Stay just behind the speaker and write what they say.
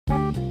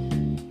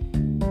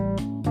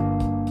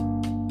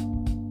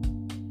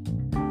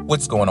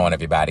What's going on,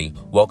 everybody?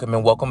 Welcome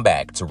and welcome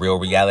back to Real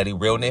Reality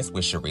Realness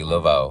with Cherie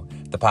Laveau,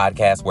 the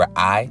podcast where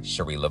I,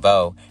 Cherie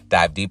Laveau,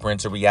 dive deeper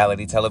into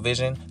reality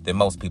television than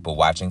most people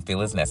watching feel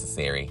is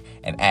necessary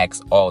and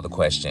ask all the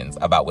questions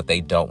about what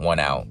they don't want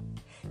out.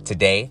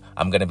 Today,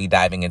 I'm going to be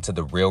diving into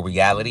the real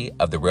reality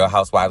of The Real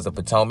Housewives of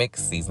Potomac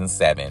Season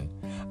 7.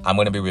 I'm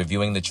going to be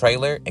reviewing the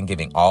trailer and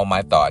giving all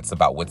my thoughts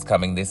about what's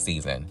coming this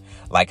season,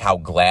 like how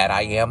glad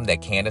I am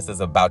that Candace is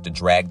about to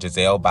drag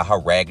Giselle by her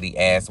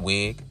raggedy-ass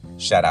wig.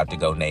 Shout out to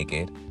Go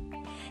Naked.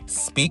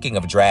 Speaking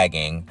of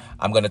dragging,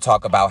 I'm going to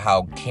talk about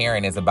how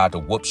Karen is about to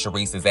whoop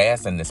Charisse's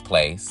ass in this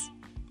place.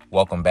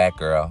 Welcome back,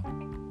 girl.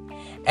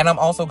 And I'm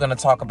also going to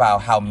talk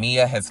about how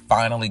Mia has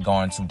finally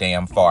gone too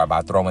damn far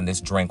by throwing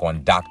this drink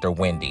on Dr.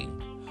 Wendy.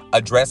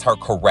 Address her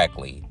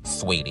correctly,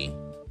 sweetie.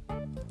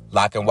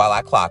 Lock in while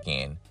I clock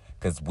in,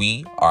 because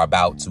we are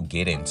about to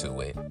get into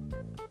it.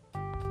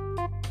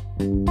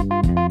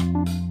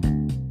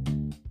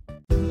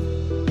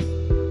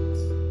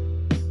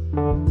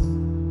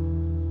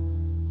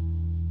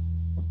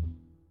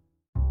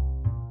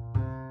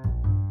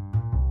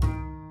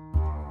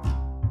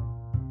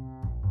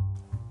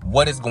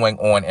 What is going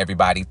on,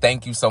 everybody?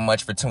 Thank you so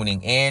much for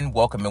tuning in.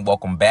 Welcome and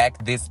welcome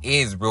back. This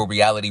is Real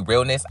Reality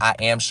Realness. I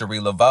am Cherie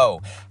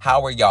Laveau.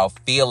 How are y'all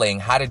feeling?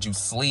 How did you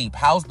sleep?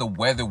 How's the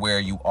weather where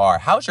you are?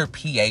 How's your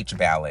pH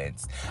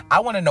balance?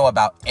 I want to know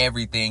about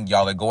everything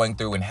y'all are going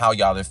through and how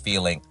y'all are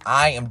feeling.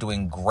 I am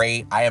doing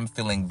great. I am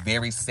feeling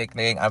very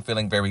sickening. I'm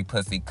feeling very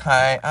pussy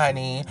kind,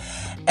 honey.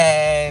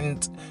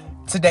 And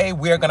today,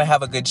 we're going to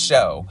have a good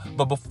show.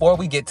 But before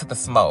we get to the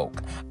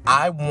smoke,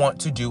 I want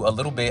to do a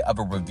little bit of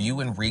a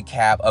review and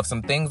recap of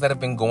some things that have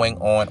been going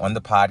on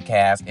the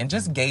podcast and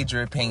just gauge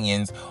your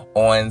opinions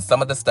on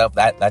some of the stuff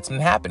that's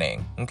been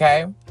happening,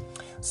 okay?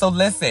 So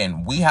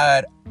listen, we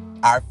had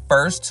our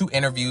first two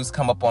interviews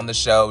come up on the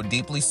show,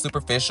 Deeply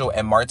Superficial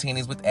and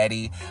Martinis with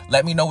Eddie.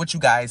 Let me know what you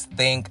guys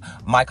think.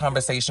 My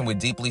conversation with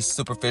Deeply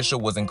Superficial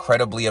was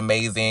incredibly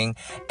amazing,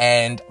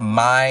 and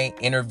my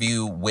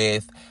interview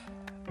with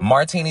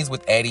Martinis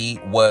with Eddie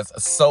was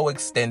so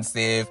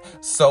extensive,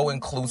 so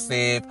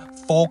inclusive,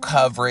 full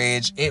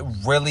coverage. It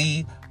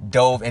really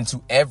dove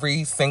into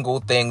every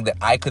single thing that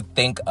I could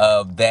think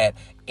of that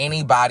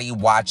anybody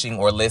watching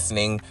or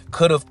listening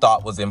could have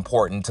thought was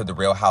important to the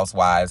Real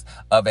Housewives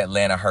of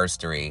Atlanta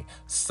herstory.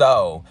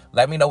 So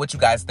let me know what you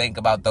guys think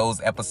about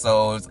those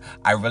episodes.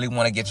 I really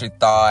want to get your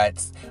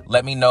thoughts.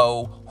 Let me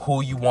know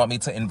who you want me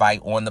to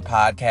invite on the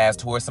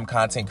podcast. Who are some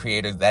content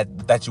creators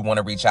that you want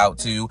to reach out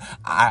to?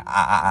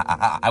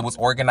 I was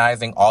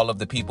organizing all of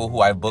the people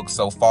who I've booked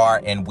so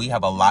far, and we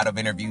have a lot of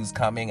interviews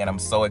coming, and I'm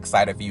so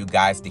excited for you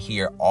guys to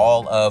hear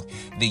all of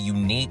the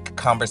unique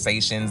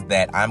conversations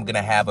that I'm going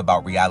to have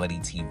about reality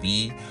TV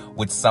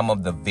with some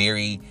of the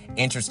very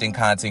interesting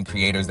content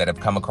creators that have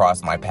come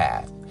across my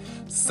path.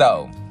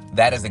 So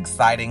that is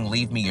exciting.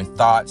 Leave me your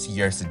thoughts,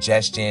 your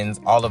suggestions,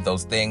 all of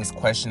those things,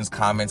 questions,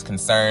 comments,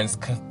 concerns,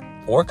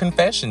 or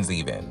confessions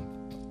even.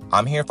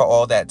 I'm here for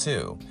all that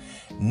too.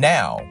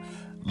 Now,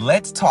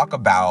 let's talk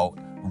about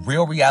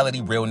Real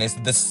Reality Realness,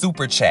 the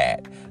Super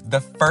Chat. The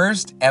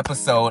first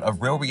episode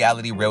of Real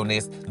Reality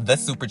Realness, the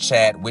Super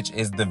Chat, which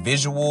is the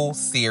visual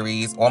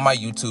series on my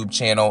YouTube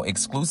channel,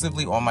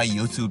 exclusively on my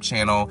YouTube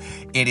channel.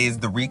 It is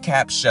the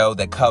recap show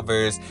that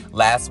covers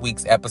last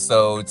week's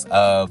episodes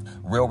of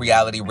Real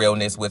Reality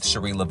Realness with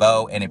Cherie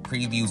Laveau, and it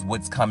previews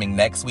what's coming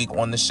next week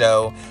on the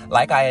show.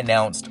 Like I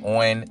announced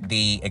on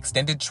the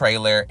extended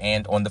trailer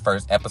and on the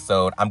first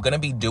episode, I'm going to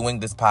be doing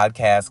this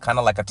podcast kind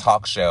of like a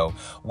talk show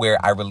where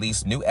I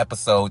release new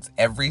episodes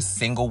every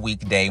single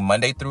weekday,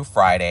 Monday through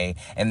Friday.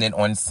 And then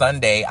on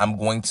Sunday, I'm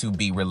going to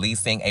be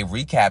releasing a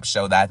recap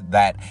show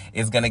that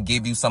is going to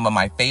give you some of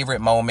my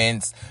favorite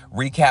moments,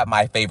 recap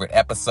my favorite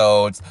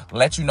episodes,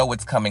 let you know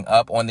what's coming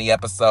up on the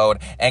episode,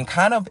 and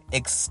kind of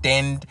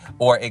extend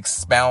or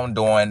expound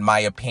on my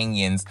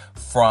opinions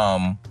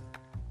from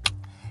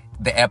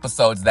the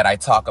episodes that I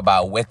talk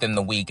about within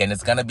the week. And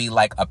it's going to be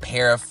like a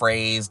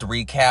paraphrased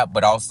recap,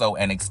 but also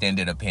an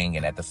extended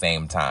opinion at the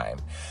same time.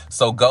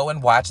 So go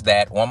and watch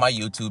that on my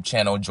YouTube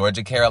channel,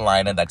 Georgia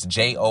Carolina. That's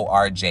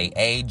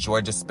Georgia.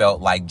 Georgia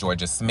spelt like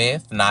Georgia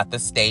Smith, not the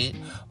state,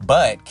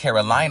 but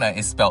Carolina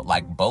is spelt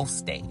like both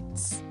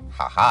states.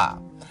 Haha.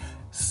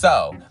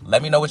 So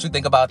let me know what you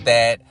think about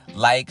that.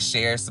 Like,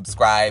 share,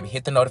 subscribe,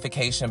 hit the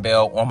notification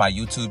bell on my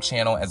YouTube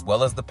channel as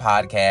well as the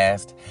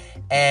podcast.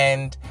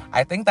 And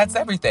I think that's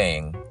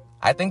everything.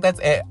 I think that's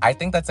it. I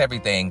think that's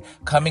everything.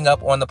 Coming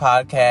up on the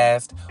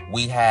podcast,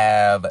 we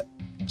have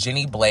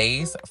Jenny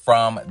Blaze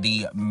from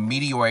the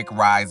Meteoric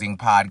Rising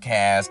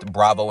podcast,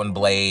 Bravo and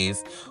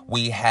Blaze.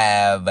 We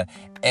have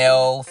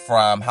Elle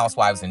from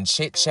Housewives and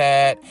Chit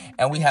Chat.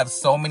 And we have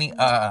so many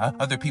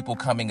other people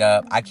coming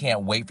up. I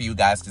can't wait for you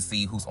guys to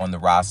see who's on the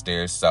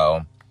roster.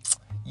 So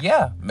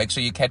yeah, make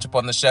sure you catch up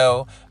on the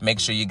show. Make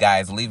sure you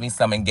guys leave me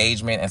some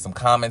engagement and some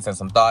comments and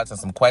some thoughts and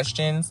some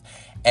questions.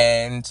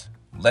 And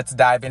let's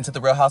dive into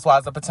the Real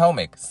Housewives of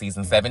Potomac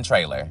Season 7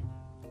 trailer.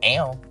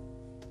 Ow.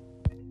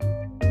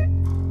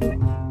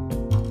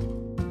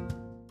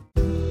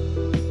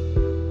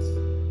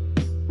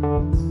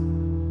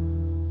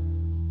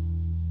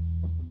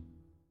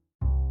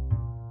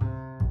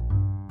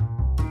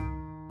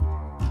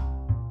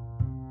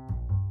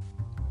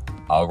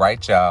 All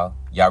right, y'all.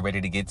 Y'all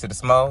ready to get to the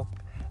smoke?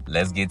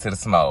 Let's get to the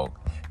smoke.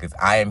 Because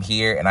I am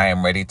here and I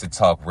am ready to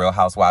talk Real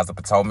Housewives of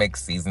Potomac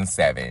Season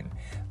 7.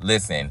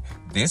 Listen,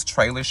 this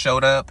trailer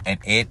showed up and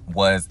it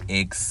was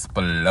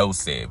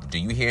explosive. Do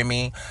you hear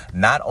me?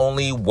 Not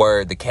only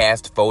were the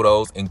cast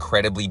photos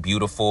incredibly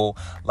beautiful,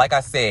 like I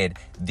said,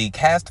 the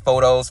cast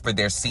photos for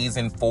their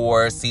Season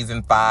 4,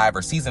 Season 5,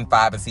 or Season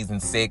 5 and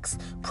Season 6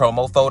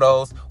 promo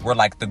photos were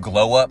like the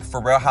glow up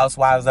for Real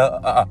Housewives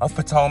of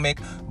Potomac,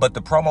 but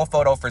the promo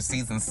photo for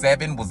Season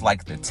 7 was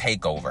like the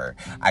takeover.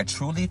 I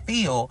truly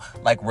feel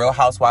like Real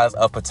Housewives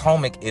of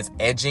Potomac is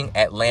edging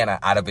Atlanta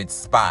out of its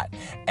spot,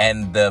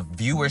 and the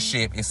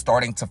viewership is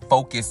starting to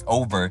focus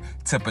over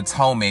to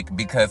Potomac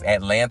because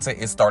Atlanta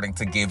is starting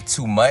to give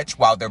too much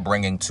while they're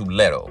bringing too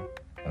little,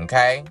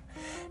 okay?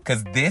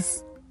 Because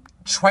this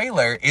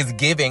trailer is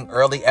giving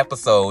early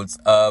episodes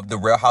of the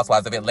Real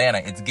Housewives of Atlanta.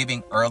 It's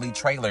giving early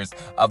trailers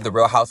of the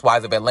Real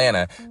Housewives of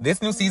Atlanta.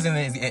 This new season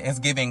is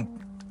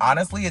giving,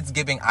 honestly, it's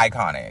giving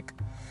iconic.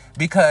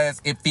 Because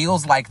it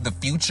feels like the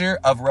future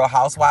of Real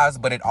Housewives,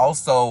 but it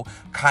also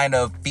kind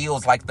of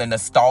feels like the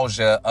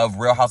nostalgia of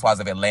Real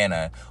Housewives of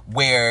Atlanta,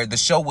 where the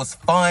show was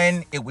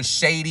fun, it was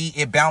shady,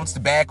 it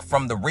bounced back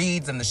from the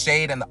reads and the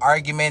shade and the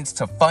arguments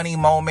to funny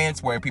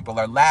moments where people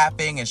are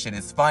laughing and shit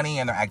is funny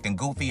and they're acting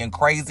goofy and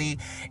crazy.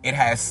 It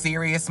has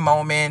serious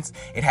moments,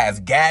 it has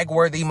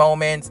gag-worthy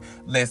moments.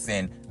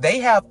 Listen, they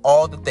have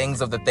all the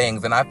things of the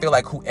things, and I feel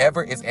like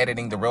whoever is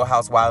editing the Real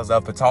Housewives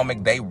of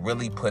Potomac, they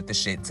really put the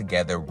shit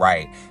together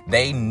right.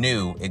 They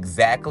knew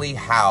exactly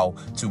how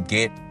to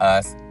get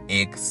us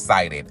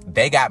excited.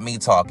 They got me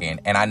talking,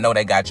 and I know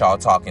they got y'all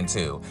talking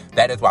too.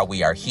 That is why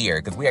we are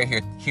here, because we are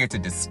here to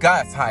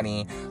discuss,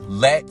 honey.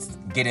 Let's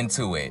get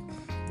into it.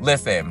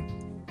 Listen,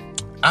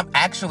 I'm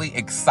actually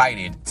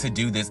excited to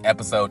do this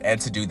episode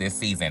and to do this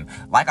season.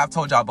 Like I've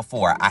told y'all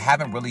before, I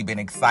haven't really been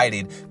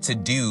excited to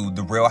do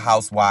the Real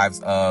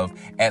Housewives of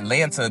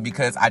Atlanta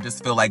because I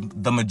just feel like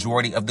the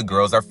majority of the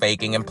girls are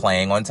faking and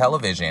playing on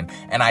television,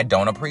 and I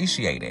don't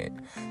appreciate it.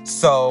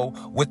 So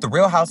with the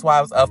Real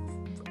Housewives of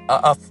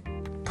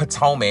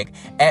Potomac,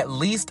 at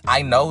least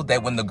I know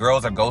that when the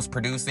girls are ghost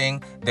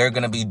producing, they're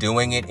going to be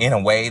doing it in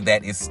a way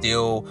that is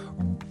still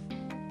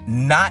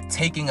not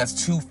taking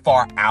us too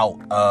far out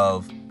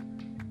of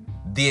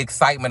the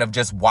excitement of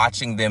just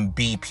watching them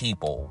be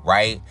people,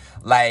 right?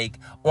 Like,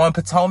 on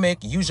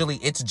Potomac, usually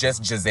it's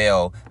just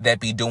Giselle that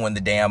be doing the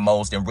damn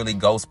most and really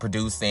ghost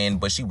producing,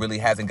 but she really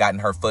hasn't gotten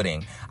her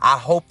footing. I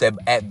hope that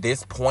at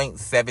this point,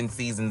 7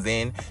 seasons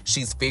in,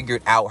 she's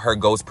figured out her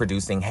ghost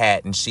producing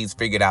hat and she's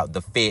figured out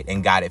the fit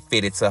and got it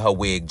fitted to her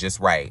wig just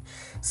right.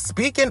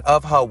 Speaking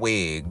of her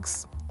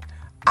wigs,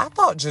 I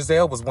thought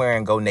Giselle was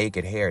wearing go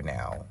naked hair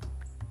now.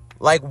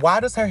 Like, why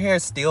does her hair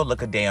still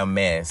look a damn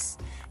mess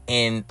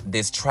in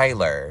this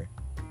trailer?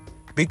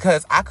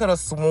 Because I could have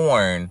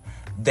sworn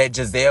that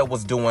Giselle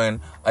was doing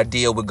a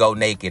deal with Go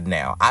Naked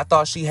now. I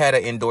thought she had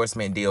an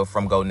endorsement deal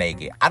from Go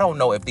Naked. I don't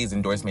know if these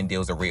endorsement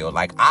deals are real.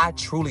 Like, I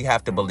truly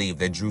have to believe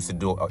that Drew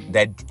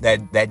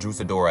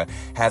Sidora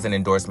has an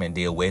endorsement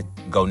deal with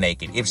Go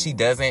Naked. If she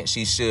doesn't,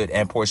 she should,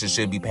 and Portia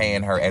should be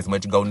paying her as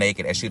much Go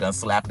Naked as she done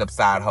slapped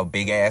upside her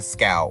big ass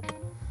scalp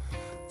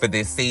for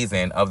this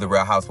season of the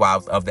Real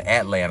Housewives of the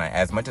Atlanta.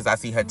 As much as I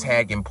see her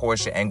tagging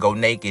Portia and Go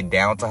Naked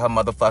down to her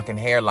motherfucking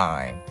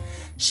hairline,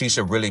 she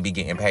should really be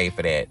getting paid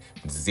for that.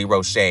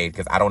 Zero shade,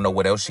 because I don't know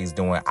what else she's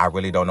doing. I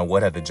really don't know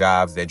what other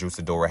jobs that Drew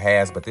Sidora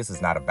has, but this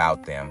is not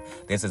about them.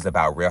 This is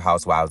about Real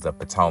Housewives of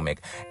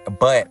Potomac.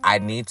 But I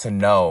need to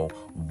know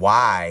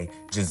why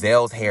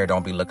Giselle's hair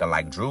don't be looking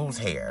like Drew's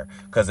hair.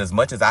 Because as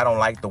much as I don't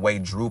like the way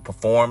Drew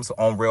performs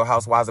on Real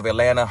Housewives of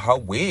Atlanta, her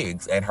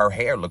wigs and her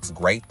hair looks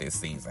great this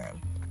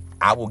season.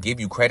 I will give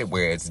you credit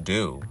where it's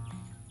due.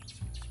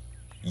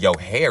 Your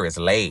hair is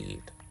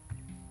laid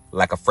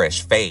like a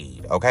fresh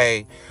fade,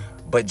 okay?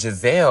 But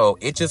Giselle,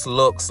 it just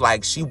looks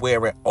like she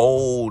wearing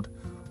old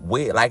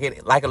wig. Like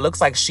it looks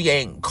like she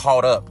ain't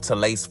caught up to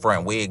lace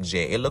front wigs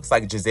yet. It looks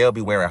like Giselle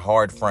be wearing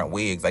hard front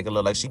wigs. Like it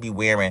look like she be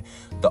wearing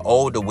the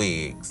older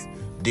wigs.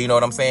 Do you know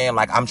what I'm saying?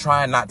 Like, I'm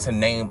trying not to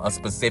name a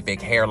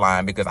specific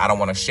hairline because I don't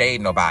want to shade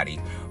nobody.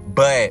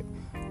 But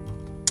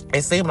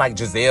it seemed like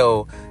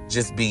Giselle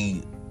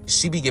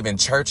she be giving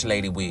church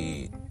lady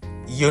wig.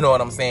 You know what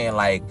I'm saying?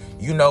 Like,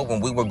 you know, when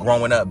we were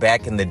growing up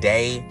back in the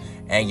day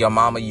and your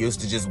mama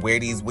used to just wear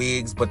these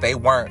wigs, but they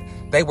were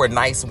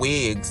nice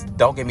wigs.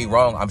 Don't get me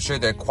wrong. I'm sure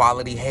they're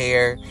quality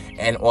hair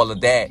and all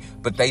of that,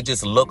 but they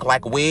just look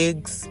like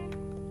wigs.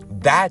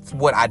 That's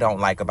what I don't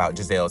like about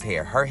Giselle's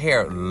hair. Her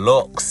hair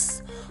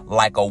looks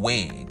like a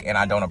wig and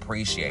I don't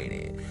appreciate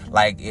it.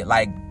 Like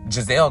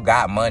Giselle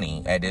got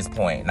money at this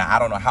point. Now, I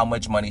don't know how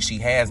much money she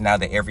has now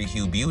that Every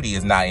Hue Beauty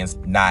is not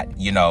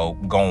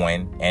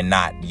going and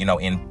not,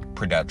 in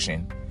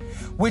production.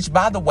 Which,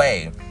 by the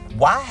way,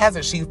 why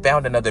hasn't she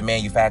found another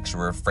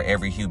manufacturer for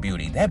Every Hue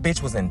Beauty? That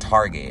bitch was in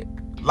Target.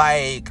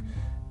 Like,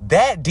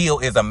 that deal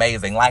is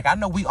amazing. Like, I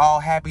know we all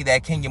happy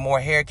that Kenya Moore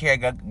Hair Care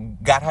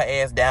got her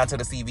ass down to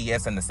the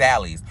CVS and the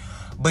Sally's.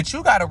 But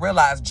you gotta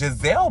realize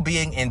Giselle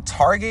being in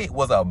Target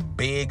was a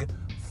big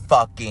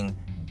fucking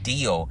big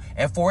deal.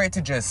 And for it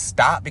to just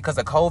stop because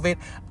of COVID,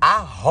 I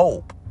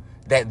hope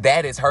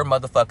that is her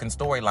motherfucking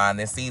storyline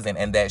this season,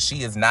 and that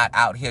she is not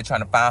out here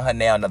trying to find her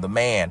now another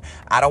man.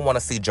 I don't want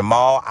to see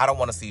Jamal. I don't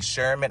want to see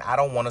Sherman. I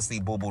don't want to see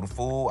Boo Boo the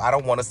Fool. I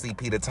don't want to see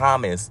Peter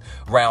Thomas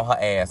round her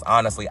ass,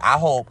 honestly. I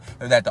hope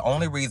that the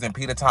only reason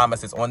Peter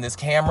Thomas is on this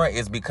camera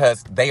is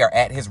because they are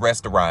at his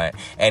restaurant,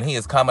 and he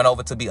is coming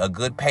over to be a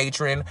good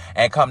patron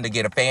and come to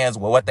get the fans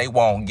with what they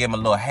want. Give them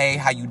a little, hey,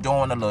 how you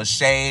doing? A little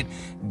shade.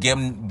 Give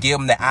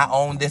them that I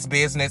own this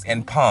business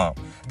and pump.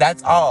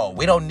 That's all.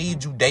 We don't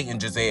need you dating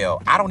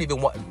Giselle. I don't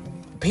even want...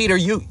 Peter,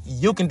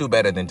 you can do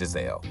better than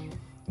Giselle.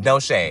 No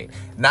shade.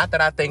 Not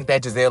that I think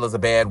that Giselle is a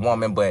bad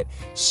woman, but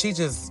she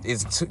just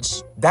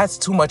is that's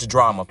too much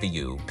drama for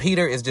you.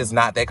 Peter is just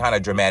not that kind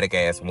of dramatic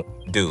ass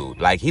dude.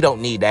 Like, he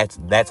don't need that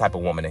type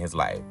of woman in his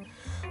life.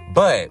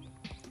 But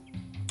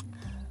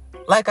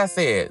like I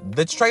said,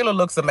 the trailer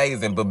looks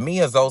amazing, but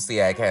Mia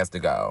Zolciak has to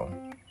go.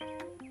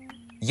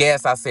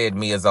 Yes, I said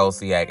Mia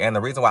Zolciak, and the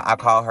reason why I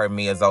call her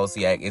Mia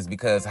Zolciak is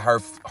because her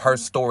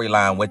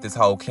storyline with this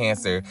whole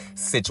cancer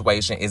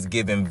situation is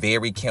giving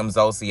very Kim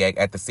Zolciak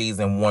at the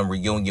season 1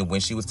 reunion, when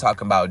she was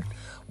talking about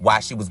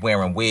why she was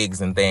wearing wigs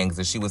and things,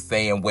 and she was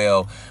saying,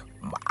 well,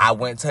 I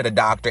went to the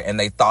doctor and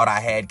they thought I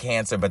had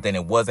cancer, but then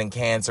it wasn't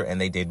cancer, and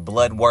they did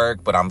blood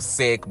work, but I'm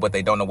sick, but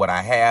they don't know what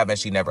I have, and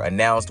she never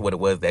announced what it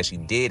was that she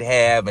did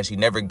have, and she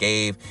never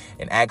gave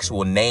an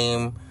actual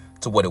name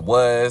to what it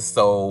was.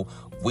 So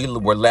we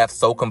were left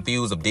so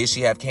confused of, did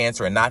she have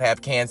cancer and not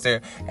have cancer?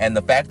 And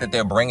the fact that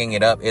they're bringing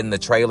it up in the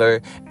trailer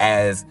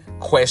as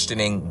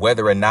questioning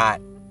whether or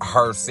not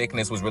her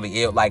sickness was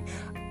really ill. Like,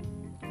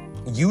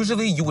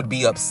 usually you would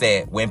be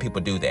upset when people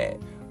do that,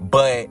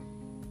 but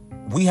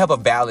we have a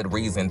valid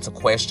reason to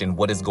question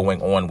what is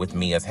going on with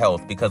Mia's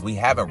health, because we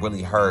haven't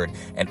really heard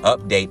an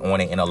update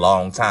on it in a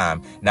long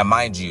time. Now,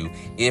 mind you,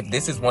 if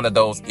this is one of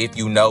those if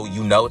you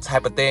know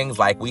type of things,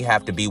 like we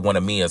have to be one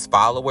of Mia's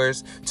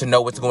followers to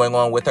know what's going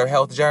on with her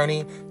health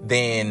journey,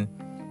 then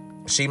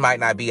she might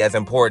not be as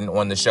important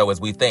on the show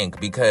as we think,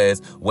 because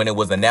when it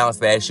was announced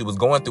that she was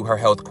going through her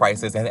health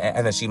crisis and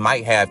that she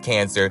might have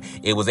cancer,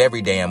 it was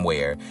every damn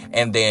where.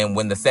 And then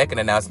when the second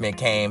announcement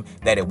came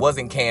that it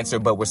wasn't cancer,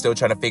 but we're still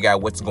trying to figure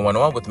out what's going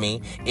on with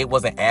me, it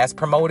wasn't as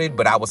promoted,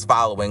 but I was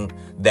following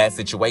that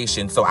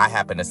situation, so I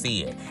happened to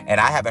see it. And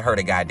I haven't heard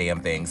a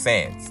goddamn thing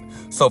since.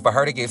 So for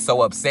her to get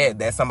so upset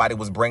that somebody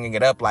was bringing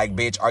it up like,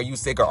 bitch, are you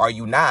sick or are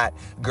you not?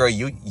 Girl,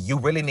 you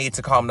really need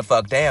to calm the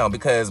fuck down,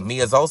 because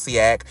Mia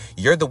Zolciak,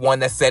 you're the one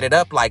that set it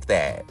up like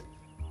that.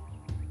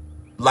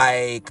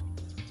 Like,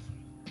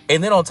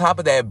 and then on top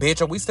of that,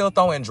 bitch, are we still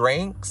throwing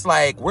drinks?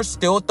 Like, we're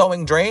still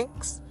throwing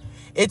drinks?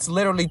 It's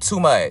literally too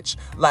much.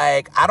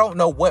 Like, I don't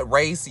know what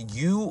race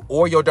you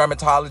or your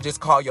dermatologist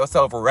call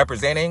yourself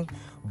representing,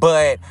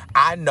 but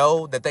I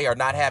know that they are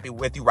not happy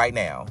with you right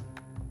now.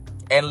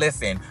 And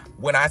listen,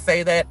 when I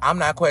say that, I'm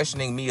not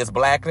questioning Mia's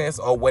blackness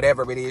or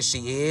whatever it is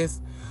she is,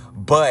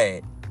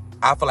 but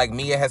I feel like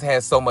Mia has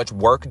had so much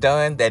work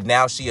done that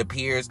now she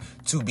appears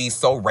to be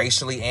so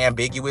racially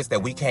ambiguous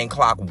that we can't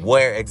clock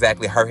where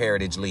exactly her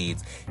heritage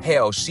leads.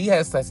 Hell, she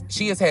has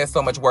had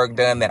so much work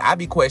done that I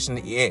be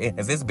questioning,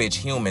 is this bitch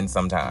human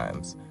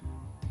sometimes?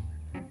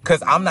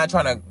 Because I'm not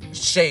trying to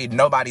shade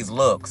nobody's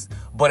looks,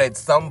 but at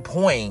some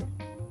point,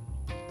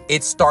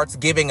 it starts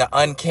giving an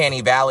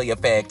uncanny valley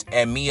effect,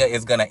 and Mia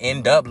is going to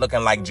end up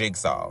looking like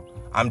Jigsaw.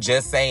 I'm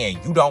just saying,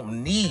 you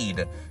don't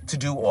need to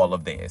do all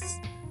of this,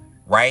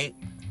 right?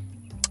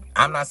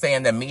 I'm not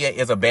saying that Mia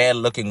is a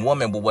bad-looking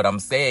woman, but what I'm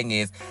saying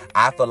is,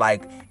 I feel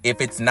like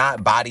if it's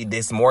not body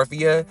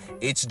dysmorphia,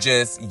 it's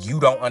just you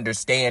don't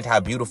understand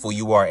how beautiful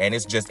you are, and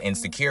it's just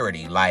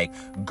insecurity. Like,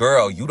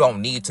 girl, you don't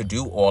need to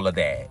do all of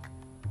that.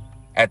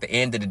 At the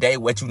end of the day,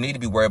 what you need to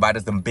be worried about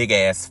is them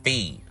big-ass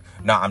feet.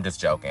 No, I'm just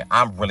joking.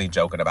 I'm really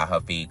joking about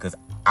her feet, because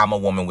I'm a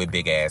woman with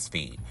big-ass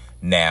feet.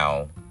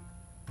 Now,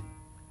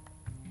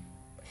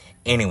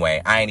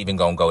 anyway, I ain't even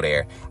gonna go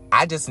there.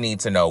 I just need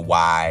to know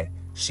why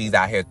she's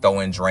out here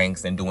throwing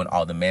drinks and doing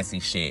all the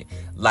messy shit.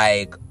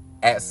 Like,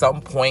 at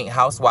some point,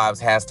 Housewives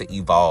has to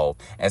evolve.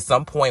 At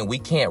some point, we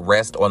can't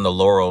rest on the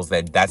laurels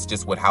that that's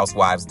just what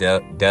Housewives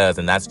does,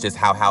 and that's just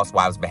how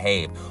Housewives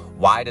behave.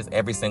 Why does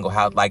every single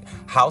house, like,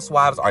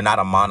 housewives are not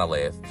a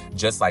monolith.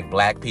 Just like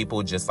black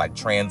people, just like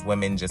trans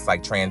women, just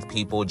like trans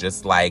people,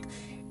 just like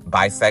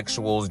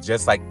bisexuals,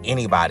 just like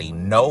anybody.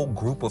 No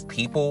group of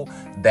people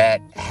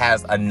that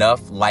has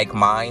enough like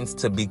minds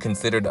to be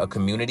considered a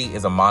community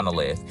is a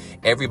monolith.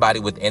 Everybody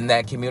within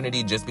that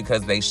community, just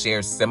because they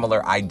share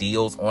similar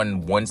ideals on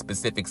one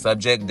specific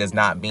subject, does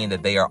not mean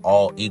that they are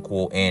all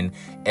equal in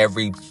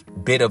every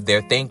bit of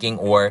their thinking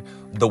or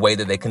the way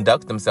that they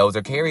conduct themselves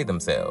or carry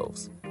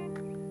themselves.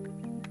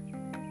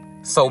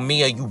 So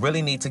Mia, you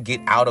really need to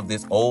get out of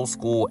this old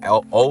school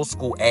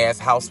ass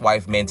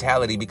housewife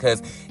mentality,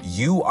 because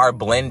you are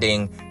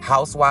blending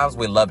Housewives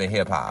with Love and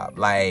Hip Hop.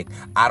 Like,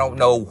 I don't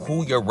know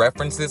who your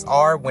references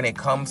are when it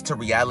comes to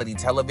reality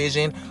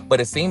television,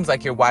 but it seems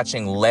like you're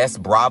watching less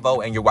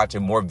Bravo and you're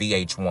watching more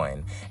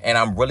VH1. And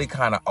I'm really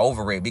kind of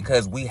over it,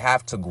 because we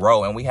have to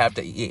grow and we have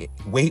to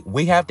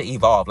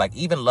evolve. Like,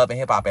 even Love and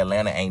Hip Hop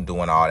Atlanta ain't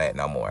doing all that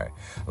no more.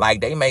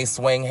 Like, they may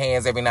swing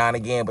hands every now and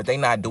again, but they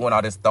not doing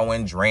all this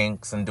throwing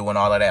drinks and doing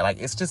all of that. Like,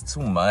 it's just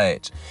too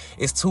much.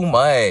 It's too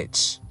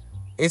much.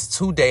 It's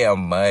too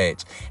damn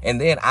much.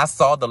 And then I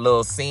saw the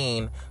little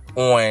scene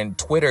on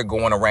Twitter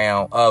going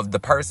around of the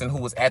person who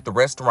was at the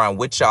restaurant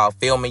with y'all,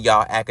 filming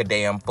y'all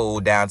acadam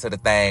food down to the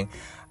thing.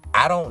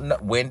 I don't know.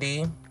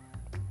 Wendy,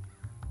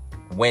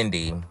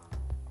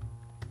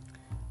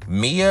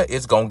 Mia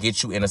is gonna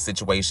get you in a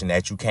situation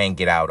that you can't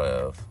get out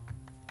of.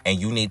 And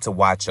you need to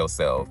watch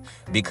yourself,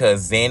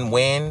 because Zen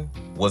Win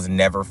was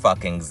never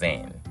fucking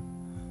Zen.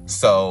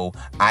 So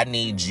I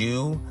need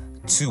you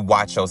to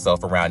watch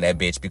yourself around that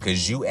bitch,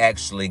 because you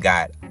actually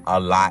got a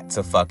lot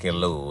to fucking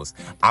lose.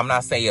 I'm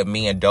not saying that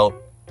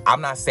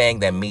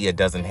Mia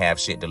doesn't have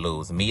shit to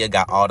lose. Mia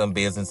got all them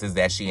businesses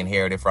that she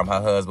inherited from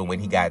her husband when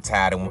he got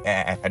tired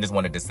and just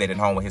wanted to sit at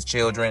home with his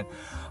children.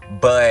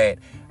 But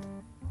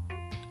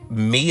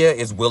Mia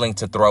is willing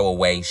to throw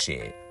away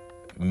shit.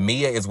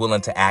 Mia is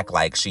willing to act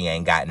like she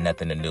ain't got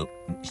nothing to do.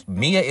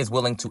 Mia is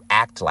willing to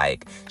act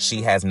like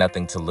she has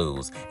nothing to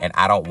lose. And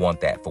I don't want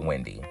that for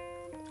Wendy.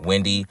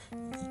 Wendy,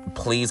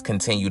 please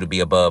continue to be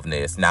above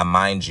this. Now,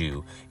 mind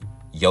you,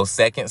 your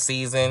second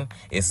season,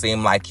 it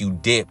seemed like you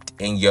dipped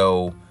in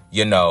your,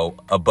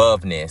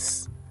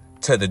 aboveness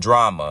to the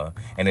drama.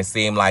 And it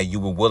seemed like you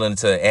were willing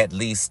to at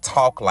least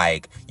talk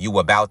like you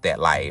about that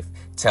life,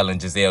 telling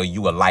Giselle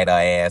you would light her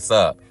ass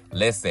up.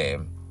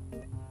 Listen,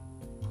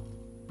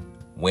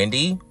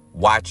 Wendy,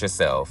 watch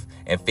yourself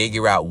and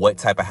figure out what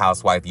type of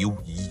housewife you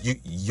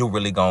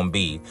really gonna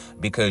be,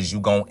 because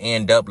you gonna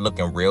end up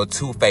looking real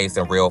two-faced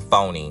and real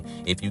phony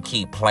if you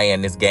keep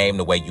playing this game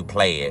the way you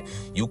play it.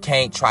 You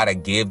can't try to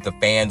give the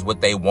fans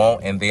what they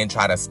want and then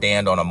try to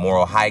stand on a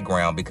moral high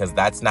ground, because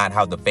that's not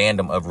how the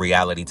fandom of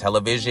reality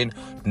television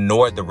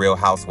nor the Real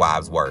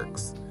Housewives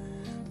works.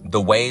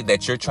 The way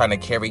that you're trying to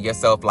carry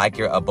yourself like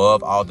you're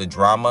above all the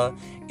drama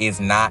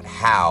is not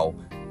how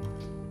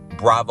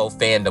Bravo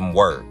fandom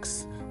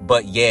works.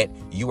 But yet,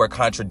 you are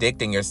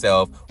contradicting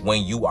yourself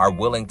when you are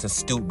willing to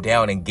stoop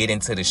down and get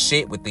into the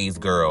shit with these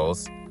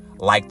girls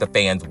like the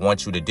fans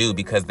want you to do,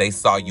 because they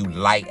saw you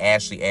light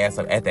Ashley ass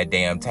up at that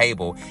damn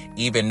table,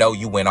 even though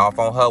you went off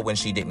on her when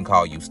she didn't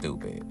call you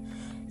stupid.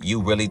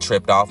 You really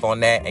tripped off on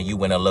that, and you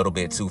went a little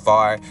bit too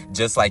far,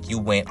 just like you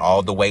went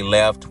all the way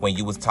left when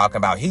you was talking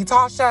about, he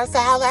tossed your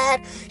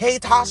salad, he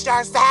tossed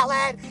your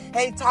salad,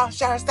 he tossed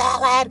your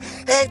salad,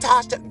 he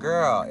tossed your...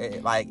 Girl,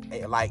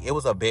 it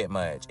was a bit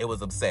much. It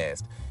was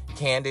obsessed.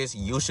 Candace,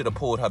 you should have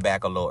pulled her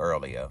back a little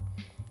earlier.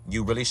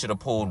 You really should have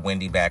pulled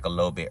Wendy back a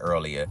little bit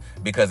earlier,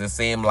 because it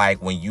seemed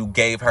like when you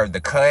gave her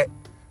the cut,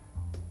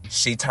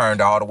 she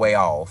turned all the way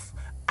off.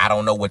 I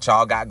don't know what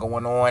y'all got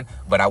going on,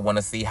 but I want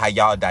to see how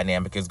y'all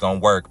dynamic is going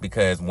to work,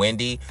 because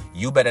Wendy,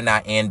 you better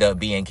not end up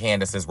being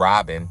Candace's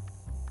Robin.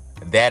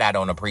 That I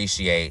don't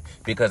appreciate,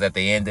 because at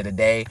the end of the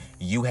day,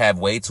 you have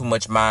way too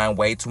much mind,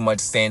 way too much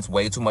sense,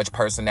 way too much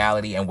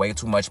personality, and way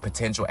too much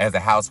potential as a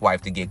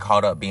housewife to get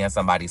caught up being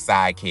somebody's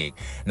sidekick.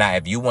 Now,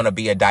 if you want to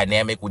be a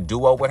dynamic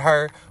duo with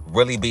her,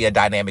 really be a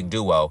dynamic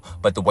duo.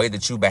 But the way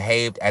that you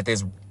behaved at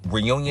this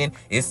reunion,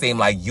 it seemed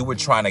like you were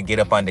trying to get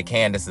up under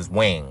Candace's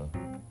wing.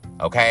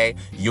 Okay?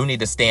 You need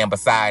to stand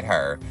beside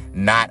her,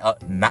 not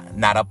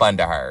up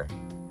under her.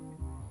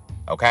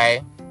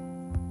 Okay?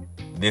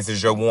 This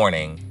is your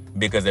warning.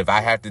 Because if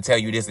I have to tell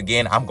you this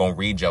again, I'm going to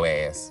read your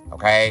ass,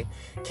 okay?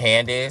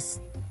 Candace,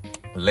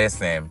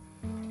 listen,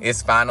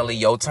 it's finally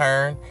your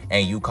turn,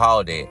 and you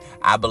called it.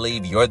 I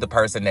believe you're the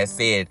person that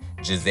said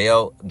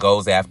Giselle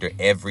goes after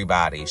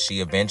everybody. She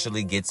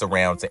eventually gets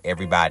around to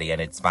everybody,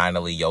 and it's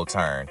finally your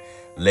turn.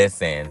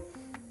 Listen,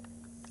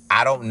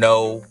 I don't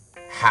know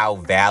how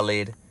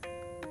valid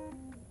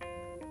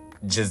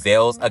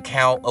Giselle's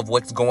account of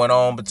what's going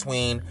on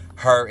between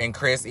her and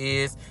Chris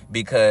is,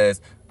 because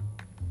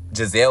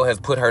Giselle has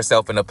put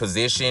herself in a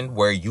position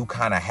where you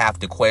kind of have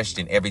to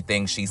question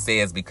everything she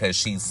says, because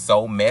she's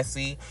so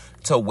messy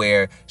to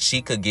where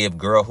she could give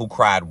Girl Who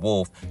Cried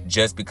Wolf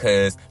just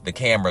because the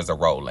cameras are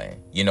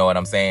rolling. You know what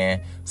I'm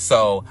saying?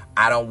 So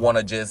I don't want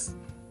to just...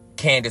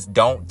 Candace,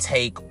 don't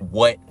take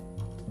what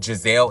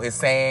Giselle is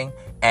saying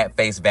at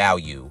face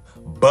value.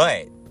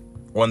 But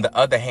on the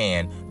other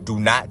hand, do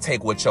not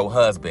take what your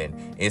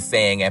husband is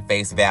saying at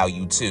face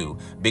value too.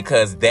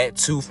 Because that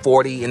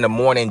 2:40 in the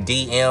morning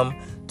DM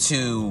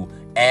to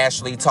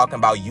Ashley talking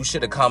about you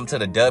should have come to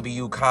the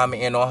W,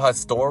 commenting on her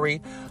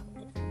story.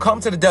 Come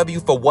to the W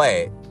for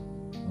what?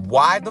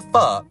 Why the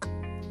fuck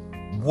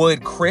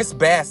would Chris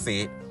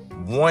Bassett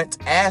want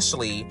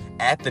Ashley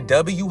at the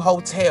W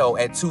Hotel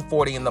at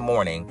 2:40 in the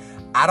morning?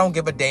 I don't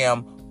give a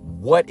damn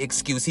what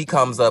excuse he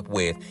comes up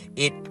with,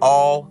 it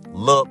all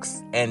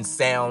looks and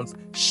sounds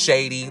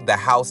shady. The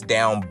house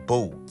down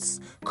boots.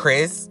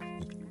 Chris,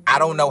 I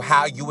don't know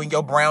how you and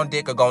your brown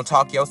dick are gonna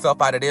talk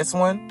yourself out of this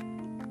one,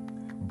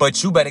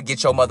 but you better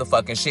get your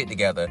motherfucking shit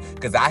together,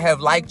 because I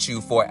have liked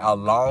you for a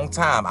long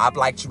time. I've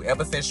liked you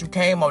ever since you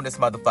came on this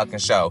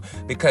motherfucking show,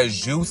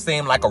 because you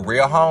seem like a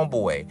real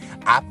homeboy.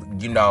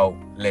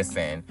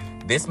 Listen,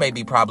 this may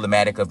be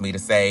problematic of me to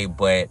say,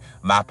 but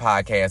my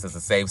podcast is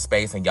a safe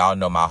space, and y'all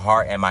know my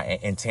heart and my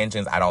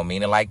intentions. I don't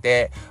mean it like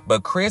that.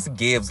 But Chris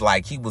gives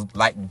like he was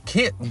like,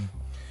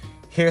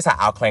 here's how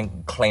I'll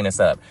clean this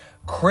up.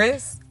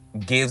 Chris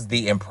gives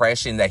the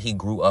impression that he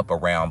grew up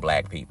around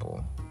black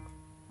people.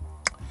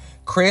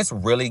 Chris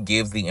really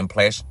gives the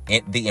impression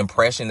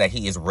that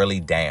he is really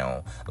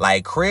down.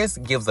 Like, Chris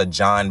gives a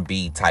John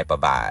B type of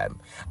vibe.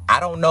 I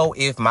don't know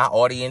if my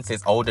audience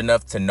is old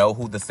enough to know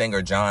who the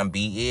singer John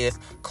B is.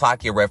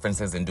 Clock your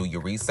references and do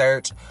your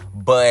research.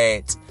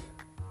 But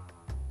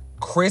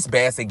Chris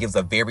Bassett gives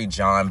a very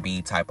John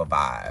B type of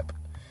vibe.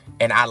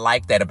 And I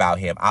like that about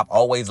him. I've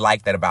always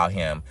liked that about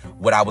him.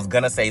 What I was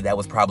going to say that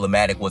was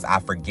problematic was I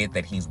forget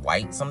that he's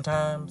white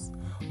sometimes.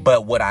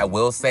 But what I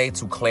will say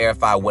to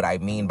clarify what I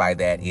mean by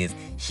that is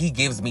he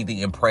gives me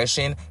the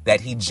impression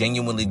that he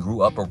genuinely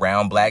grew up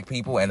around black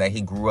people, and that he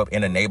grew up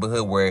in a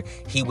neighborhood where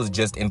he was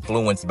just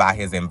influenced by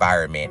his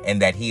environment,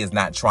 and that he is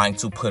not trying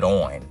to put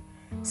on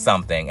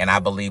something. And I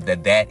believe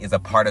that that is a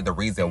part of the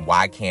reason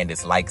why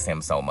Candace likes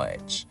him so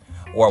much,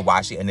 or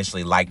why she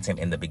initially liked him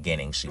in the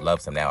beginning. She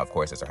loves him now, of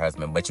course, as her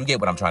husband, but you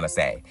get what I'm trying to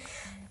say.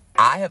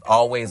 I have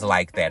always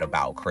liked that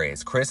about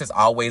Chris. Chris has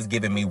always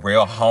given me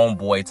real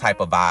homeboy type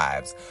of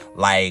vibes.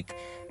 Like,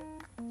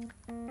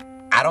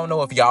 I don't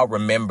know if y'all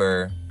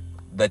remember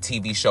the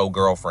TV show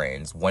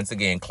Girlfriends. Once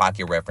again, clock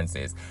your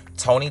references.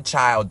 Tony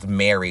Childs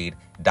married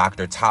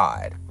Dr.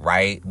 Todd,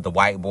 right? The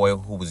white boy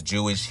who was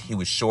Jewish. He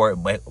was short,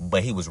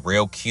 but he was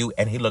real cute,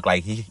 and he looked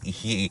like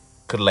he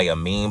could lay a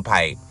mean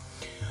pipe.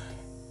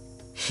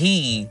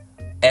 He,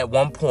 at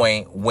one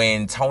point,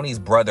 when Tony's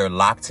brother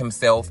locked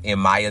himself in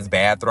Maya's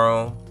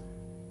bathroom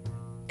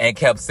and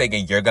kept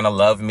singing "You're Gonna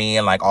Love Me"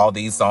 and like all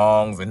these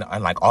songs and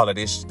like all of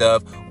this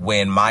stuff,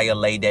 when Maya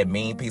laid that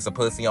mean piece of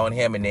pussy on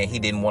him, and then he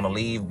didn't want to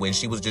leave when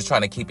she was just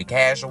trying to keep it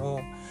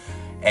casual,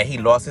 and he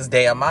lost his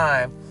damn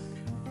mind.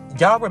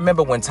 Y'all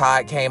remember when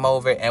Todd came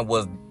over and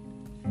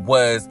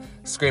was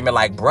screaming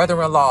like,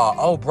 "Brother-in-law,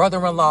 oh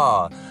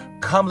brother-in-law,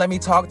 come let me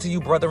talk to you,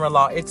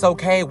 brother-in-law. It's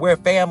okay, we're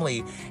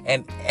family."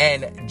 And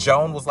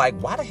Joan was like,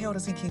 "Why the hell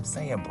does he keep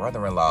saying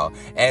brother-in-law?"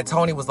 And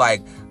Tony was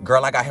like,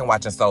 "Girl, I got him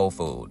watching Soul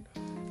Food."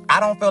 I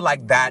don't feel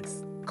like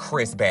that's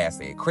Chris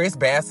Bassett. Chris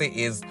Bassett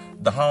is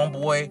the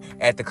homeboy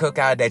at the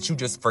cookout that you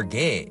just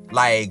forget.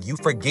 Like, you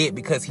forget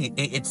because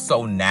it's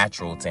so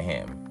natural to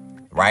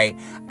him, right?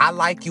 I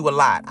like you a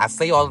lot. I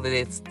say all of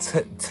this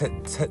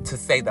to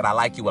say that I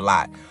like you a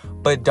lot.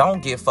 But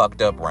don't get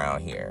fucked up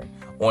around here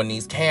on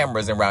these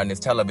cameras and around this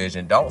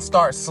television. Don't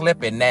start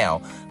slipping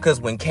now.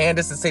 Because when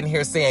Candace is sitting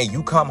here saying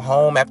you come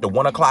home after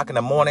 1 o'clock in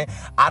the morning,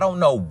 I don't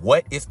know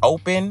what is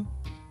open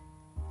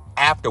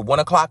after 1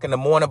 o'clock in the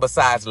morning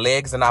besides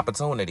legs and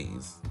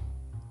opportunities.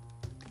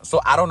 So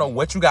I don't know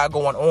what you got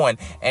going on.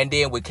 And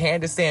then with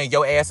Candace saying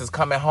your ass is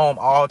coming home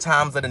all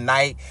times of the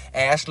night,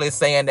 Ashley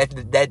saying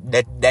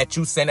that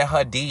you sending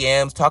her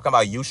DMs talking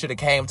about you should have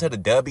came to the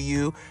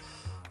W,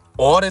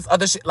 all this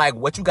other shit, like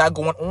what you got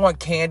going on,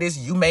 Candace,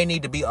 you may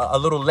need to be a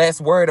little less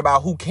worried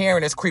about who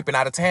Karen is creeping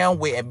out of town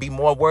with and be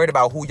more worried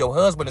about who your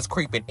husband is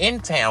creeping in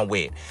town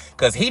with.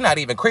 Because he not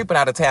even creeping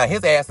out of town.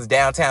 His ass is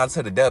downtown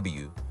to the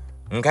W.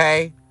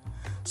 Okay?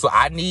 So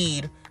I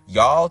need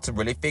y'all to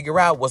really figure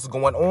out what's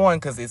going on,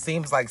 because it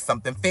seems like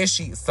something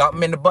fishy.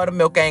 Something in the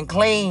buttermilk ain't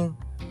clean.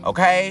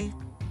 Okay?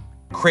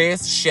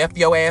 Chris, chef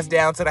your ass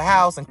down to the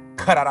house and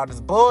cut out all this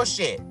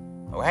bullshit.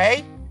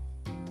 Okay?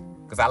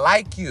 Because I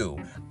like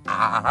you.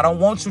 I don't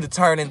want you to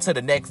turn into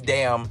the next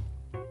damn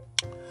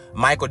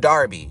Michael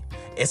Darby.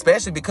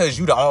 Especially because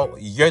you're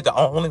the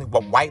only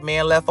white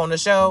man left on the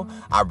show.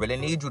 I really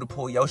need you to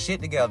pull your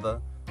shit together.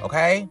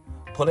 Okay?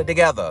 Pull it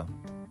together.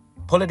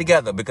 Pull it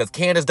together, because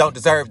Candace don't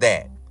deserve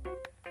that.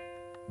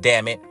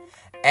 Damn it.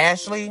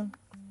 Ashley,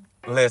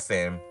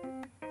 listen.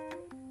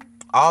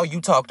 All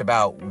you talked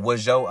about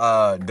was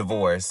your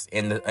divorce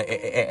in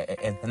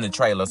the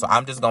trailer. So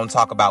I'm just going to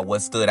talk about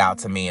what stood out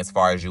to me as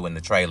far as you in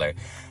the trailer.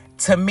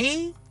 To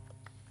me,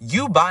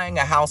 you buying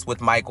a house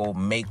with Michael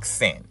makes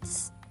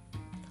sense.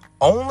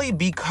 Only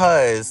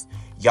because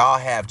y'all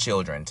have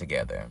children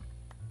together.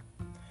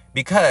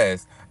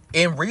 Because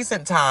in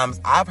recent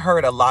times, I've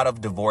heard a lot of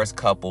divorced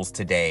couples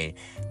today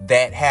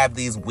that have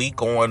these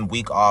week on,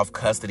 week off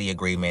custody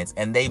agreements,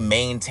 and they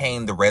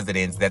maintain the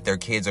residence that their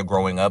kids are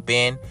growing up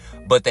in,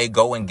 but they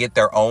go and get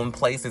their own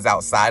places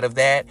outside of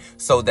that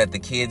so that the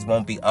kids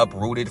won't be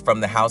uprooted from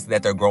the house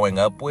that they're growing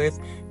up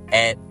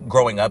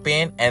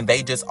in, and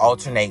they just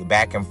alternate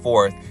back and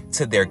forth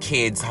to their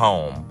kids'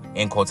 home,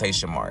 in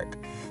quotation mark.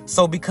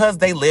 So because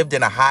they lived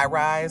in a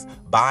high-rise,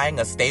 buying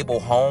a stable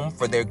home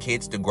for their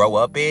kids to grow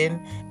up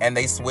in, and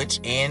they switch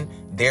in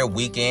their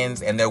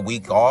weekends and their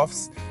week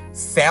offs,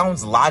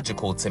 sounds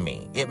logical to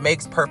me. It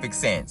makes perfect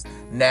sense.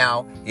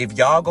 Now, if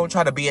y'all gonna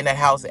try to be in that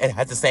house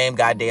at the same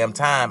goddamn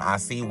time, I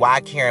see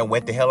why Karen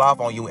went the hell off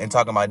on you and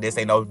talking about this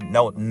ain't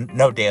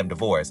no damn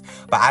divorce.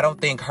 But I don't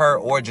think her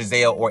or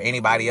Giselle or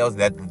anybody else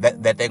that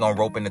they're gonna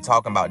rope into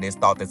talking about this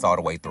thought this all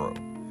the way through.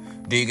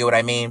 Do you get what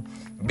I mean?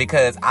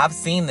 Because I've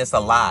seen this a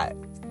lot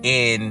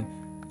in,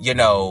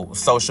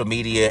 social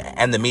media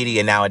and the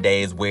media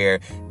nowadays, where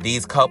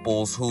these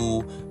couples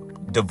who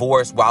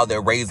divorce while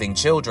they're raising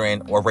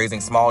children or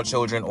raising small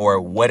children or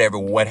whatever,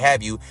 what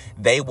have you,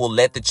 they will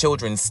let the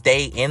children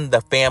stay in the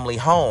family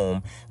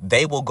home.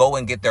 They will go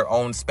and get their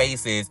own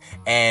spaces,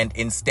 and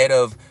instead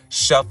of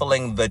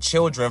shuffling the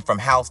children from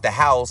house to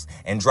house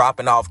and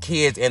dropping off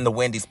kids in the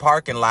Wendy's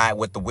parking lot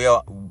with the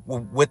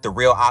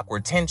real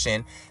awkward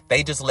tension,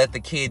 they just let the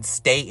kids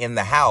stay in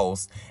the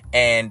house,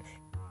 and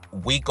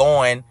week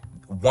on,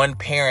 one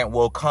parent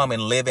will come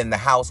and live in the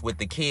house with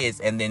the kids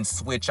and then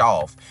switch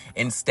off,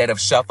 instead of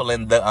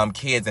shuffling the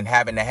kids and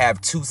having to have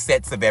 2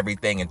 sets of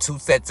everything and 2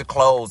 sets of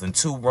clothes and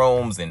 2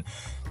 rooms and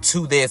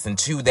 2 this and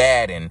 2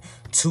 that and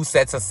 2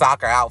 sets of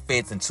soccer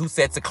outfits and 2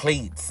 sets of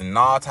cleats and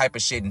all type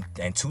of shit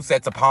and 2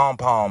 sets of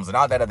pom-poms and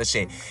all that other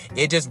shit.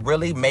 It just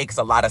really makes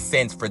a lot of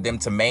sense for them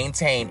to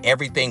maintain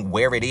everything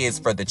where it is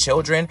for the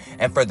children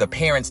and for the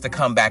parents to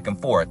come back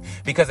and forth.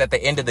 Because at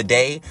the end of the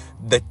day,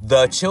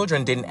 the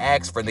children didn't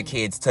ask for the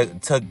kids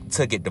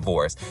to get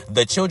divorced.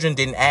 The children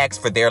didn't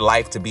ask for their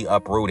life to be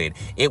uprooted.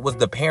 It was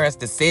the parents'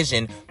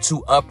 decision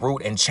to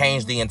uproot and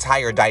change the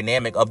entire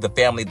dynamic of the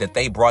family that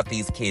they brought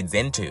these kids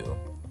into.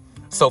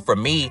 So for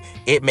me,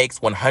 it makes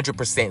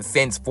 100%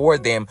 sense for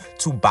them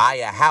to buy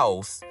a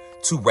house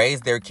to raise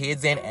their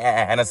kids in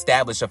and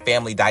establish a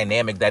family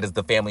dynamic that is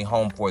the family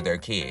home for their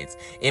kids.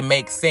 It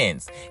makes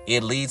sense.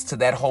 It leads to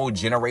that whole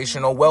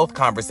generational wealth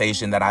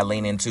conversation that I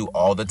lean into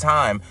all the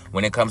time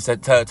when it comes to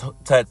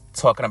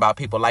talking about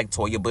people like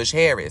Toya Bush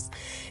Harris.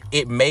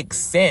 It makes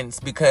sense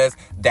because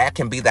that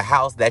can be the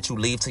house that you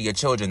leave to your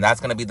children. That's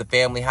going to be the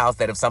family house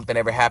that if something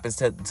ever happens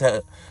to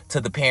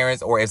the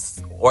parents, or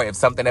if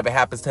something ever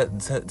happens to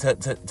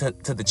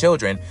the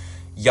children,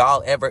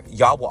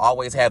 y'all will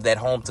always have that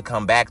home to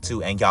come back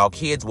to, and y'all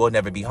kids will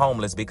never be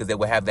homeless because they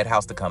will have that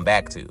house to come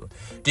back to.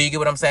 Do you get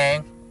what I'm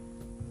saying?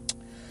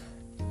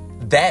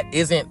 That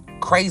isn't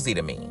crazy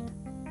to me.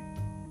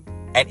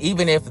 And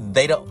even if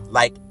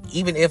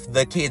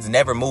the kids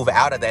never move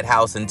out of that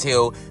house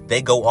until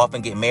they go off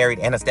and get married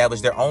and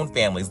establish their own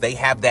families, they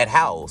have that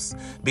house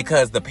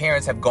because the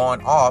parents have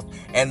gone off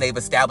and they've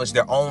established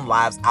their own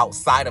lives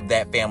outside of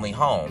that family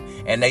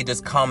home, and they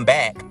just come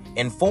back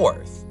and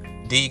forth.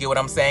 Do you get what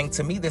I'm saying?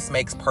 To me, this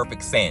makes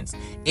perfect sense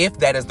if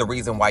that is the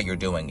reason why you're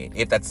doing it.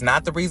 If that's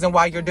not the reason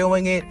why you're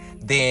doing it,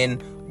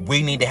 then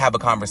we need to have a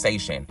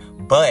conversation.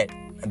 But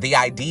the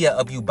idea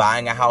of you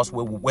buying a house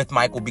with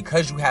Michael,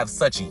 because you have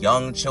such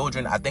young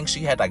children, I think she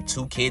had like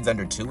 2 kids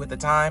under 2 at the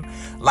time,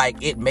 like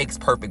it makes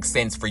perfect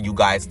sense for you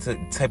guys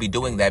to be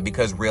doing that,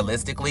 because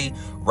realistically,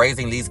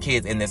 raising these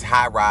kids in this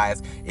high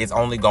rise is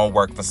only gonna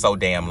work for so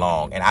damn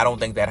long. And I don't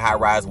think that high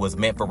rise was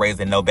meant for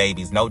raising no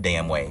babies no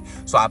damn way.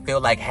 So I feel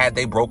like had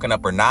they broken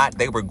up or not,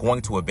 they were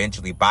going to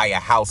eventually buy a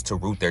house to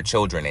root their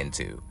children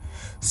into.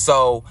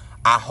 So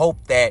I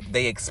hope that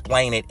they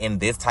explain it in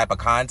this type of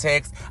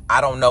context.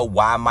 I don't know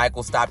why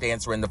Michael stopped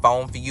answering the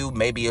phone for you.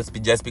 Maybe it's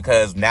just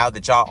because now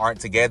that y'all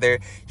aren't together,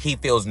 he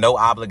feels no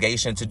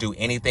obligation to do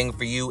anything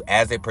for you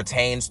as it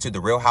pertains to the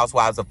Real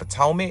Housewives of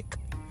Potomac.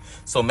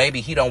 So maybe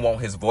he don't want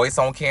his voice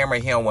on camera.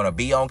 He don't want to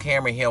be on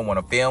camera. He don't want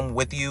to film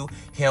with you.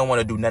 He don't want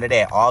to do none of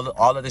that. All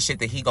of the shit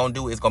that he gonna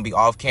do is gonna be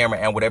off camera,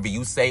 and whatever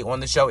you say on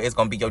the show is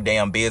gonna be your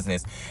damn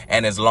business.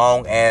 And as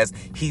long as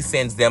he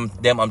sends them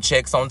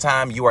checks on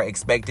time, you are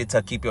expected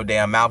to keep your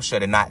damn mouth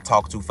shut and not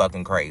talk too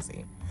fucking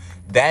crazy.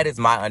 That is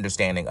my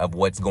understanding of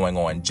what's going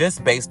on,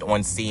 just based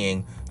on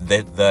seeing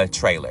the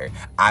trailer.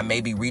 I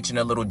may be reaching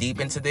a little deep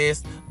into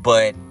this,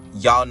 but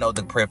y'all know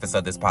the preface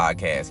of this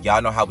podcast.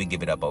 Y'all know how we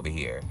give it up over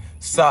here.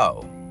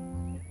 So,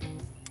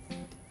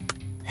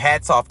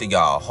 hats off to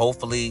y'all.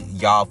 Hopefully,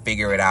 y'all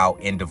figure it out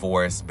in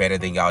divorce better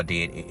than y'all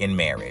did in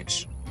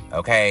marriage.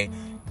 Okay?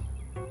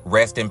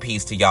 Rest in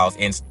peace to y'all's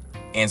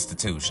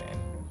institution.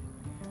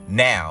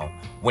 Now,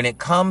 when it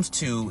comes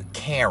to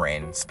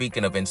Karen,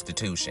 speaking of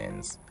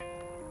institutions,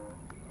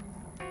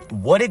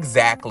 what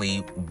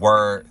exactly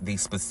were the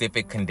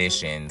specific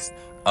conditions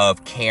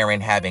of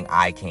Karen having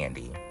eye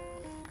candy?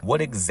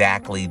 What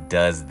exactly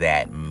does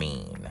that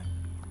mean?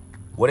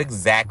 What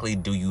exactly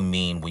do you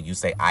mean when you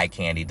say eye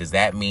candy? Does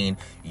that mean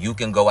you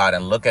can go out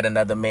and look at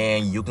another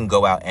man? You can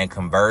go out and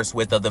converse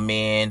with other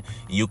men?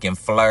 You can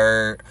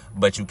flirt,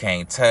 but you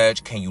can't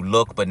touch? Can you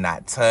look but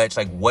not touch?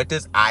 Like, what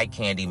does eye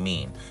candy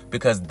mean?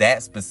 Because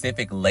that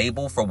specific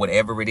label for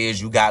whatever it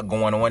is you got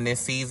going on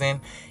this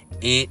season,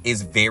 it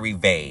is very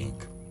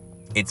vague.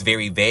 It's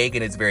very vague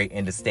and it's very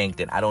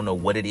indistinct, and I don't know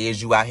what it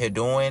is you out here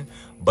doing,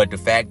 but the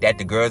fact that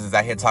the girls is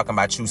out here talking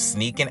about you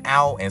sneaking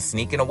out and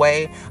sneaking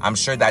away, I'm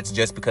sure that's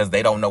just because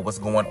they don't know what's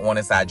going on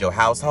inside your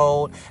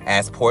household.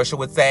 As Portia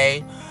would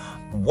say,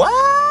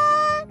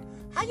 what?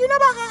 How you know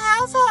about her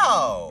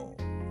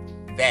household?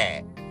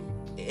 That.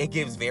 it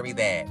gives very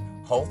that.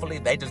 Hopefully,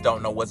 they just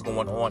don't know what's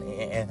going on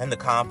in the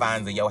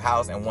confines of your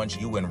house. And once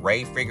you and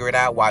Ray figure it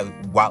out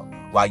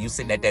while you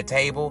sitting at that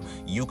table,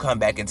 you come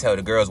back and tell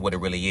the girls what it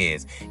really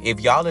is.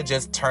 If y'all are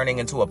just turning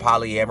into a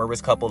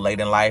polyamorous couple late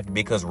in life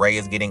because Ray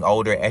is getting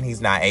older and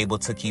he's not able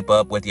to keep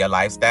up with your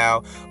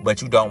lifestyle,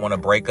 but you don't want to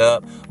break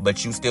up,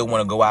 but you still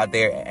want to go out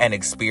there and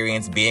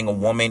experience being a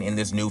woman in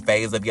this new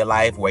phase of your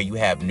life where you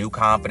have new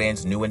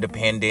confidence, new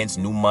independence,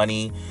 new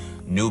money,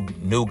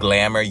 new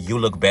glamour. You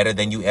look better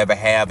than you ever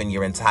have in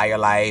your entire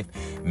life.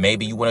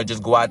 Maybe you want to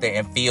just go out there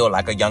and feel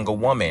like a younger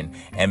woman.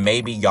 And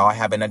maybe y'all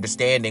have an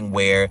understanding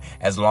where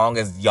as long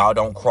as y'all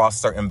don't cross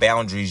certain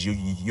boundaries,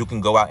 you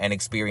can go out and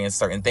experience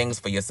certain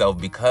things for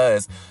yourself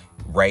because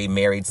Ray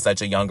married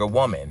such a younger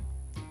woman.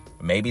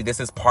 Maybe this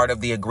is part of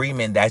the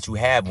agreement that you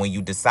have when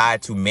you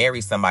decide to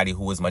marry somebody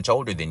who is much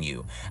older than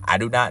you. I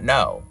do not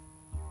know.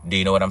 Do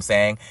you know what I'm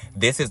saying?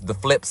 This is the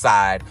flip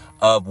side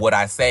of what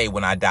I say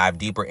when I dive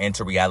deeper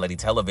into reality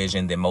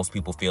television than most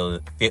people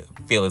feel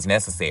is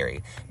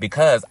necessary.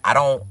 Because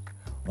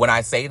when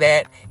I say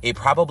that, it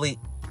probably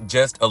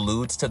just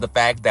alludes to the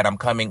fact that I'm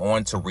coming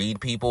on to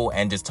read people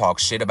and just talk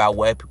shit about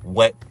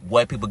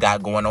what people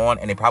got going on,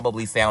 and it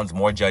probably sounds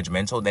more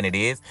judgmental than it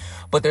is.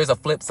 But there's a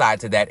flip side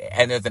to that,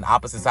 and there's an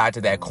opposite side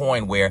to that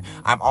coin where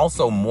I'm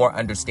also more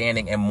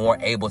understanding and more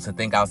able to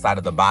think outside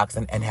of the box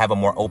and have a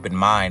more open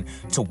mind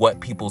to what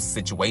people's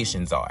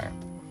situations are.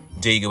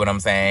 Do you get what I'm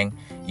saying?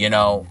 You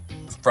know,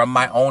 from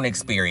my own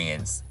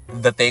experience,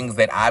 the things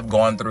that I've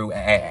gone through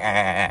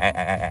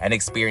and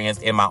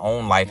experienced in my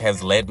own life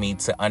has led me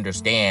to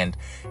understand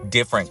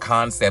different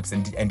concepts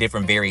and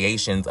different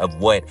variations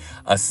of what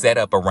a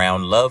setup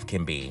around love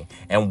can be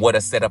and what a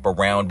setup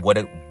around what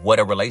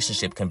a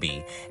relationship can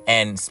be.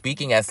 And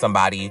speaking as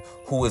somebody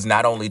who is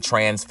not only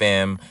trans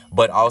femme,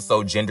 but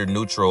also gender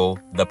neutral,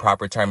 the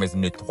proper term is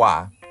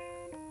neutre.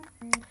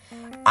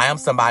 I am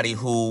somebody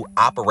who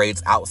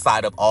operates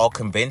outside of all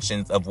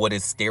conventions of what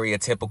is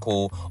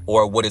stereotypical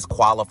or what is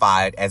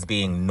qualified as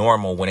being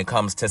normal when it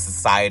comes to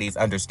society's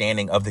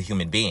understanding of the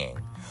human being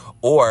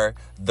or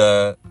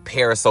the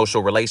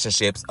parasocial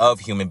relationships of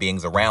human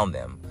beings around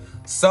them.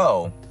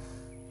 So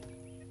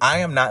I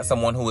am not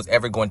someone who is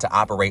ever going to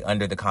operate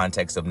under the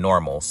context of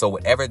normal. So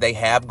whatever they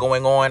have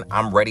going on,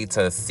 I'm ready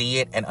to see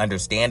it and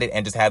understand it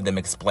and just have them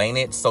explain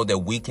it so that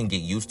we can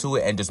get used to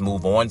it and just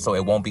move on. So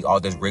it won't be all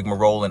this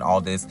rigmarole and all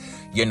this,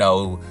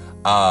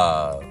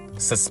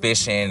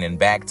 suspicion and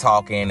back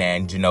talking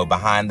and,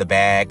 behind the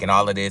back and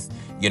all of this,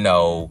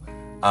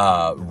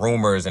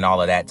 rumors and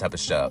all of that type of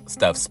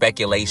stuff,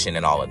 speculation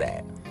and all of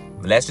that.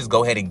 Let's just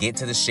go ahead and get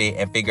to the shit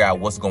and figure out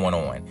what's going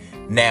on.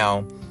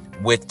 Now,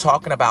 with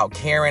talking about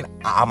Karen,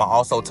 I'm going to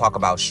also talk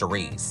about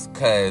Charisse.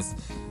 Because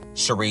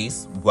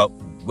Charisse,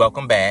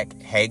 welcome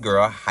back. Hey,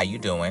 girl, how you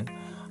doing?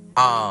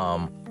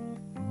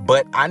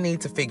 But I need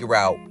to figure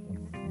out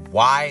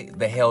why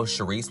the hell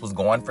Charisse was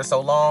gone for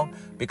so long.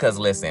 Because,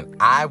 listen,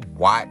 I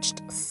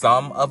watched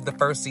some of the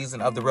first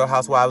season of The Real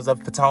Housewives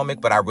of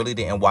Potomac, but I really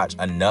didn't watch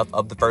enough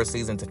of the first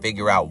season to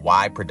figure out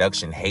why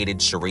production hated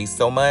Charisse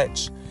so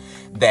much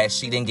that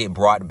she didn't get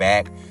brought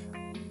back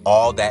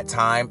all that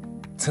time,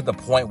 to the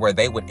point where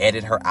they would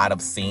edit her out of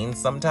scenes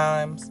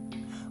sometimes.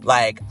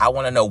 Like, I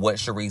want to know what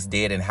Charisse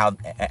did and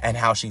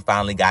how she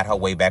finally got her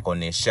way back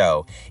on this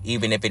show,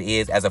 even if it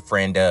is as a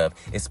friend of,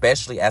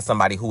 especially as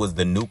somebody who was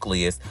the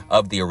nucleus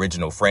of the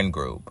original friend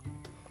group.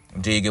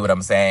 Do you get what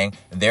I'm saying?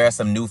 There are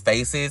some new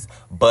faces,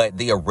 but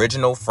the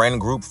original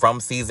friend group from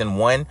season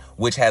 1,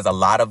 which has a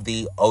lot of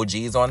the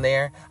OGs on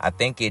there, I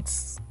think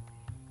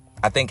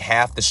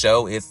half the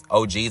show is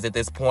OGs at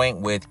this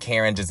point with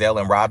Karen, Giselle,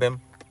 and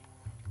Robin.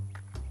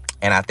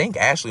 And I think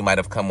Ashley might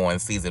have come on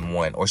season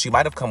 1, or she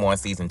might have come on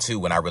season 2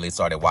 when I really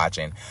started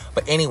watching.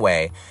 But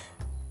anyway,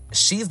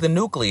 she's the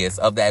nucleus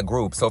of that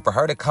group. So for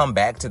her to come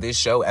back to this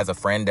show as a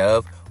friend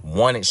of,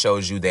 one, it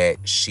shows you that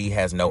she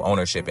has no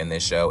ownership in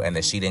this show and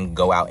that she didn't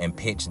go out and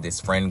pitch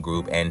this friend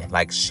group and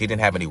she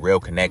didn't have any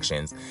real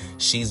connections.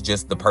 She's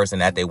just the person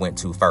that they went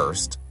to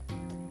first.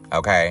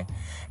 Okay?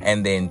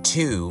 And then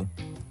 2,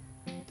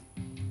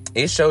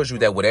 it shows you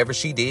that whatever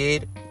she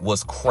did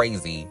was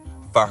crazy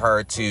for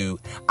her to,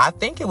 I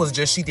think it was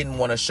just she didn't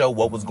want to show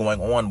what was going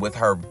on with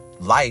her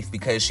life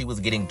because she was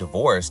getting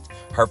divorced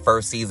her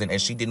first season and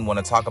she didn't want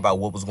to talk about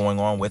what was going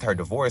on with her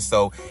divorce.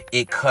 So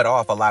it cut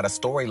off a lot of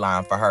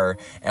storyline for her.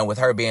 And with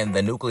her being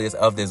the nucleus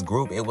of this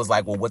group, it was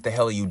like, well, what the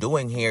hell are you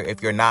doing here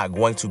if you're not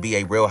going to be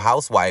a real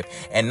housewife?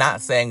 And not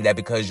saying that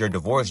because you're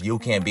divorced, you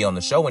can't be on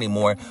the show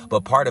anymore.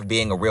 But part of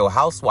being a real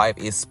housewife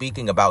is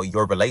speaking about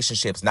your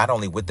relationships, not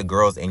only with the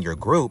girls in your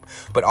group,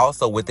 but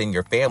also within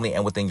your family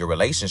and within your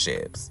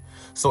relationships.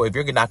 So if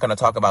you're not going to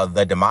talk about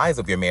the demise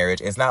of your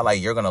marriage, it's not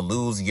like you're going to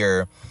lose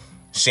your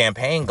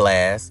champagne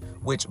glass,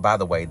 which, by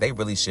the way, they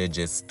really should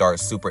just start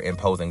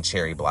superimposing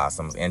cherry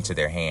blossoms into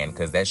their hand,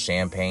 because that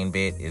champagne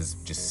bit is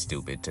just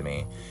stupid to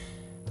me.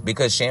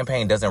 Because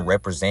champagne doesn't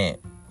represent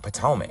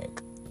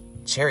Potomac.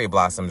 Cherry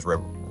blossoms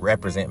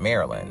represent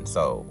Maryland.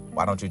 So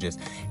why don't you just...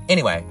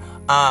 Anyway,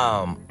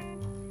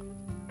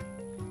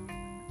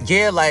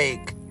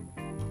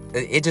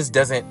 it just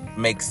doesn't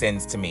make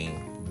sense to me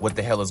what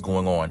the hell is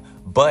going on.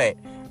 But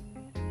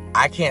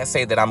I can't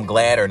say that I'm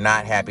glad or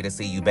not happy to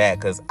see you back,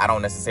 because I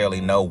don't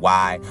necessarily know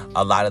why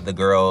a lot of the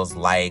girls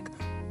like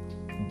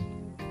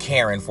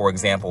Karen, for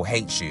example,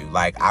 hates you.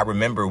 Like, I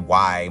remember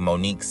why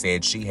Monique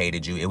said she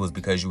hated you. It was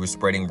because you were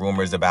spreading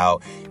rumors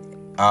about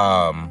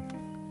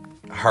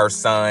her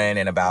son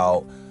and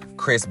about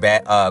Chris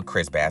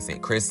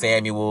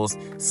Samuels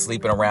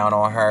sleeping around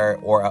on her,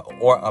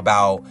 or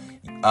about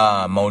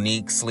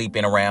Monique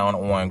sleeping around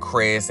on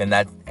Chris, and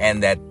that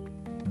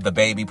the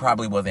baby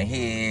probably wasn't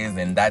his,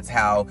 and that's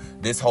how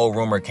this whole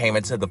rumor came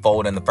into the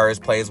fold in the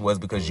first place, was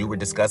because you were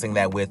discussing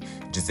that with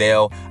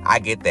Giselle. I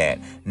get that.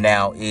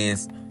 Now,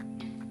 is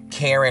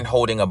Karen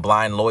holding a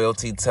blind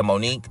loyalty to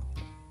Monique?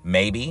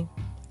 Maybe.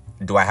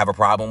 Do I have a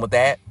problem with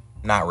that?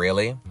 Not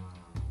really.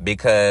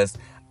 Because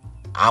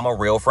I'm a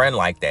real friend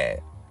like that.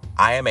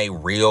 I am a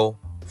real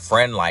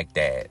friend like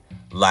that.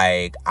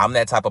 Like, I'm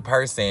that type of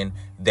person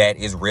that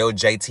is real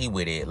JT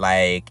with it.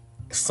 Like,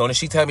 as soon as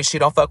she tell me she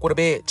don't fuck with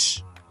a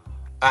bitch,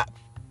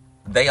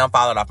 they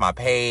unfollowed off my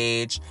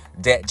page.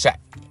 It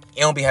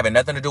don't be having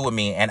nothing to do with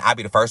me, and I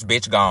be the first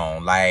bitch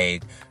gone.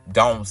 Like,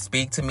 don't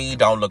speak to me,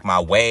 don't look my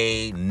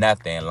way,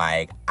 nothing.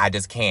 Like, I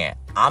just can't.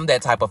 I'm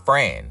that type of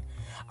friend.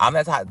 I'm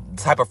that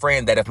type of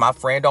friend that if my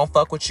friend don't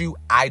fuck with you,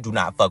 I do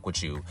not fuck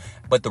with you.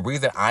 But the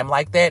reason I'm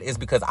like that is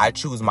because I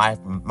choose my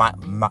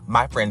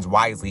friends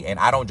wisely, and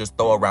I don't just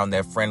throw around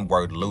that friend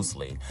word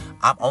loosely.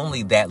 I'm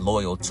only that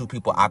loyal to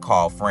people I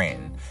call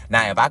friend.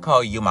 Now, if I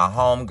call you my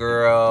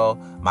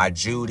homegirl, my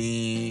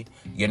Judy,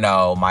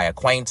 my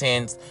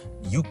acquaintance,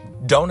 you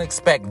don't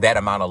expect that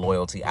amount of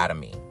loyalty out of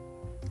me.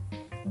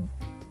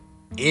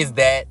 Is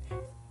that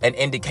an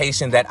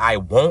indication that I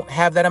won't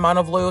have that amount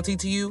of loyalty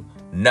to you?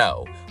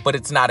 No, but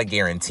it's not a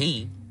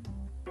guarantee.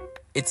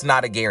 It's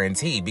not a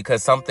guarantee,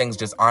 because some things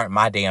just aren't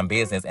my damn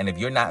business. And if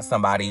you're not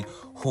somebody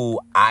who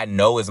I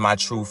know is my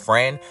true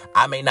friend,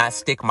 I may not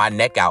stick my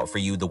neck out for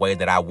you the way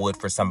that I would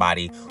for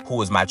somebody who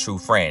is my true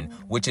friend.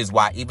 Which is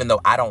why, even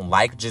though I don't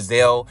like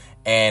Giselle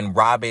and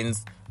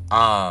Robin's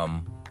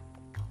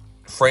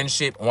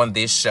friendship on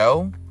this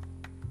show,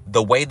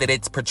 the way that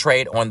it's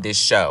portrayed on this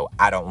show,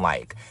 I don't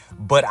like.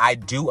 But I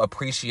do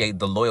appreciate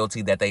the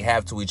loyalty that they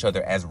have to each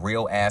other as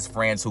real-ass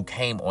friends who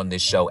came on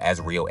this show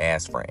as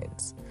real-ass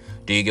friends.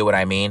 Do you get what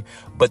I mean?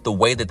 But the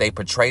way that they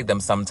portray them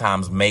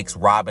sometimes makes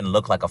Robin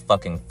look like a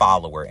fucking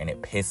follower, and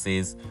it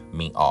pisses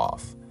me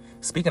off.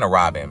 Speaking of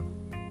Robin,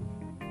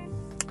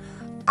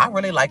 I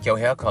really like your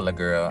hair color,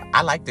 girl.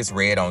 I like this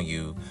red on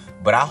you.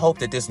 But I hope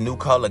that this new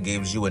color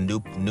gives you a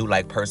new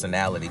like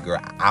personality,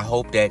 girl. I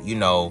hope that,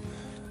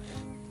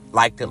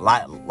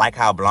 like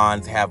how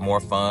blondes have more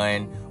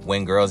fun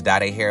when girls dye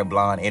their hair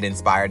blonde, it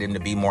inspired them to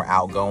be more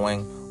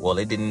outgoing. Well,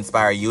 it didn't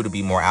inspire you to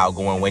be more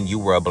outgoing when you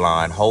were a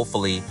blonde.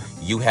 Hopefully,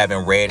 you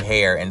having red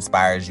hair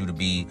inspires you to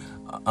be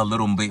a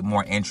little bit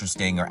more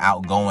interesting or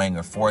outgoing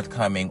or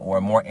forthcoming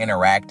or more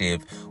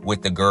interactive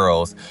with the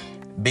girls.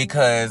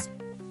 Because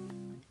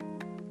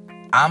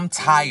I'm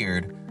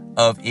tired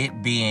of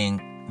it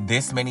being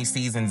this many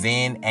seasons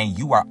in and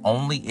you are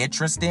only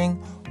interesting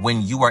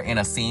when you are in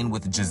a scene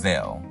with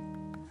Giselle.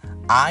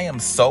 I am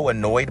so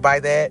annoyed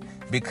by that,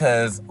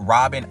 because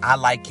Robin, I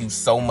like you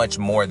so much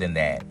more than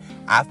that.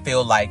 I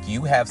feel like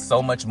you have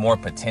so much more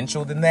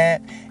potential than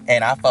that,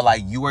 and I feel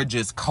like you are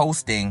just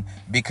coasting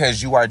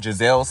because you are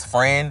Giselle's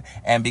friend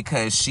and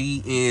because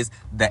she is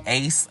the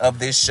ace of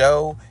this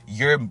show.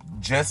 You're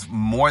just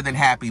more than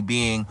happy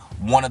being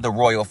one of the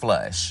royal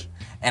flush.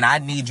 And I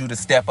need you to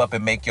step up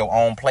and make your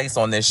own place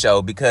on this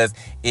show, because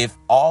if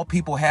all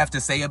people have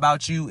to say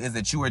about you is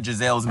that you are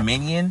Giselle's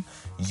minion,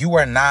 you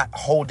are not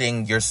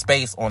holding your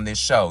space on this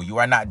show. You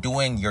are not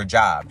doing your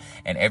job.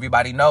 And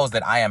everybody knows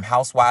that I am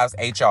Housewives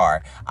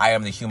HR. I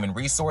am the human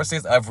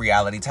resources of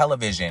reality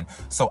television.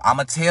 So I'm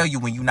going to tell you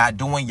when you're not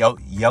doing your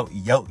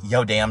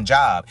damn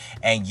job.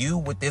 And you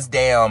with this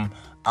damn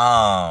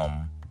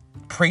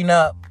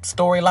prenup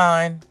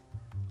storyline,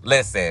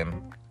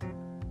 listen,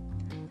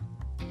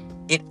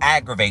 it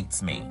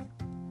aggravates me.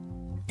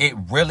 It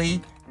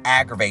really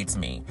aggravates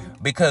me,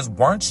 because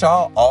weren't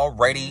y'all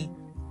already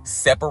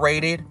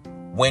separated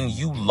when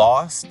you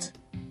lost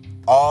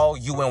all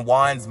you and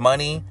Juan's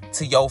money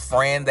to your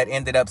friend that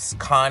ended up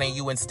conning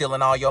you and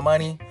stealing all your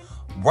money?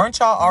 Weren't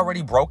y'all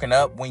already broken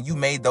up when you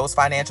made those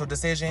financial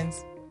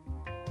decisions?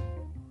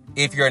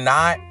 If you're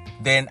not,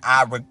 then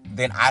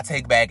I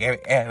take back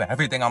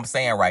everything I'm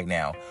saying right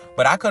now.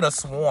 But I could have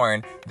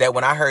sworn that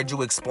when I heard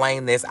you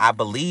explain this, I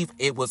believe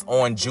it was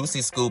on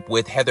Juicy Scoop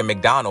with Heather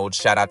McDonald.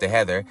 Shout out to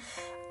Heather.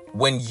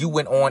 When you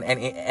went on and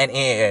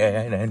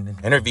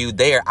interviewed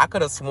there, I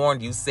could have sworn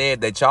you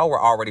said that y'all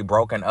were already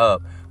broken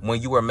up when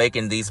you were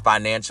making these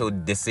financial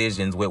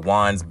decisions with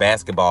Juan's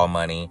basketball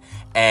money.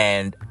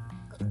 And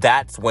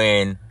that's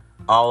when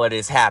all of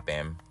this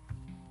happened.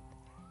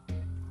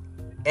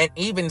 And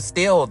even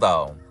still,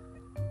 though,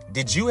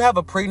 did you have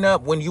a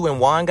prenup when you and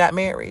Juan got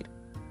married?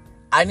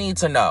 I need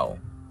to know.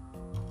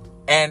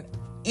 And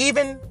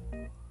even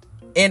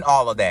in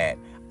all of that,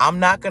 I'm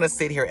not going to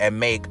sit here and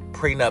make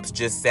prenups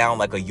just sound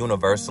like a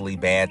universally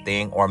bad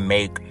thing, or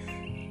make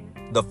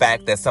the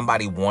fact that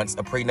somebody wants a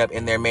prenup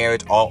in their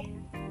marriage all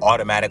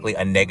automatically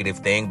a negative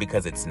thing,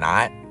 because it's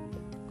not.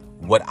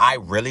 What I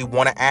really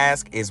want to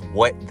ask is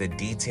what the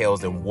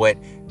details and what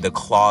the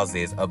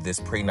clauses of this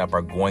prenup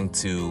are going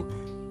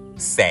to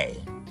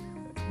say.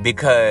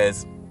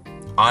 Because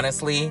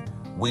honestly,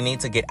 we need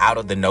to get out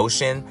of the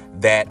notion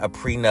that a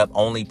prenup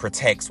only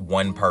protects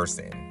one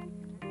person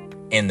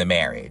in the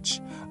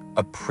marriage.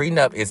 A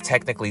prenup is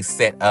technically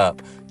set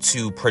up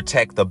to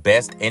protect the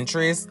best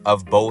interests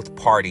of both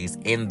parties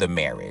in the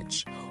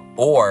marriage.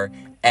 Or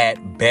at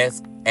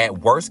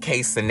worst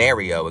case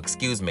scenario,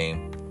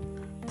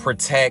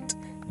 protect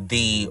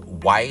the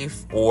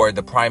wife or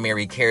the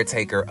primary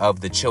caretaker of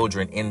the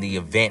children in the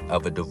event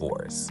of a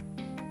divorce.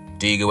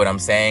 Do you get what I'm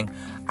saying?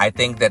 I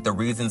think that the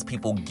reasons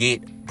people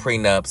get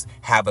prenups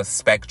have a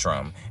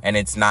spectrum, and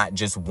it's not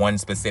just one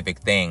specific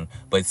thing,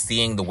 but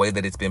seeing the way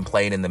that it's been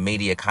played in the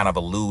media kind of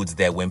alludes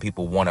that when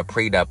people want a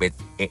prenup,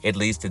 it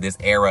leads to this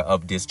era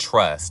of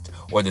distrust,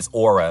 or this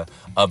aura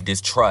of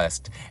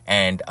distrust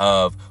and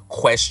of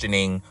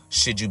questioning,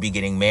 should you be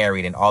getting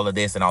married, and all of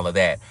this and all of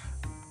that.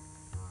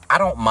 I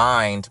don't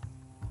mind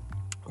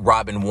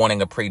Robin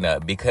wanting a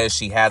prenup because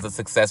she has a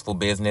successful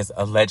business.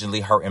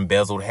 Allegedly, her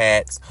embezzled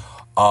hats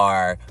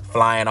are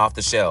flying off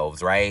the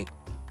shelves, right?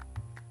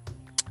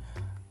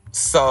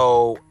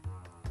 So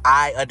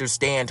I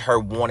understand her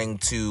wanting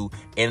to,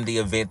 in the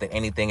event that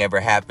anything ever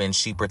happens,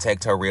 she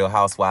protect her Real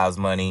Housewives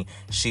money,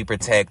 she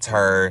protect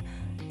her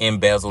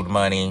embezzled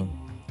money,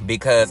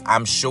 because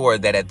I'm sure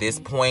that at this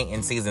point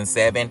in season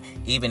 7,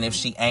 even if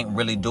she ain't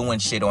really doing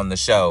shit on the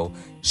show,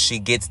 she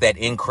gets that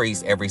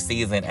increase every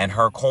season, and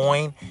her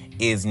coin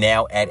is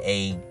now at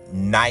a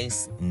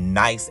nice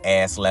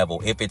ass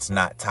level, if it's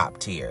not top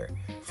tier,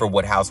 for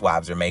what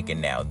Housewives are making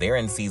now. They're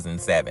in season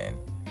 7.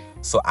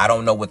 So I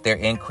don't know what their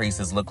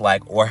increases look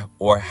like,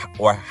 or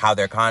how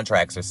their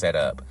contracts are set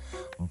up.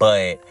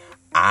 But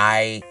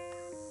I'm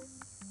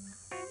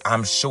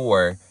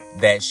sure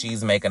that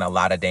she's making a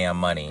lot of damn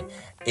money.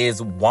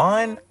 Is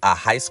Juan a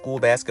high school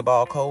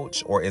basketball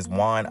coach, or is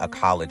Juan a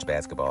college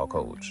basketball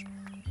coach?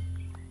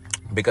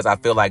 Because I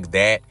feel like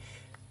that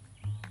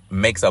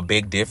makes a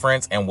big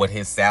difference in what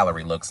his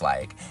salary looks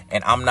like.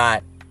 And I'm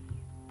not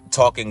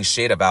talking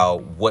shit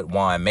about what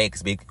Juan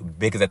makes,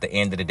 because at the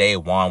end of the day,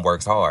 Juan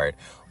works hard.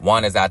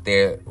 Juan is out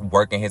there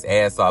working his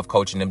ass off,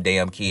 coaching them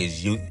damn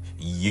kids. You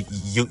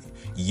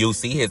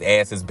see his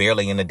ass is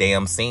barely in the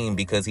damn scene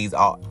because he's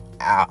out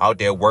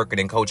there working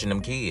and coaching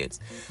them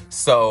kids.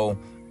 So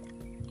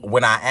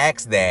when I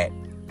ask that,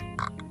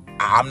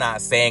 I'm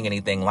not saying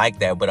anything like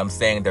that, but I'm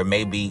saying there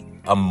may be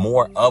a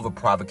more of a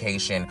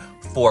provocation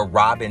for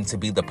Robin to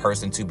be the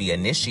person to be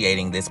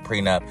initiating this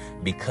prenup,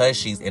 because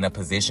she's in a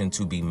position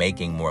to be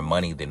making more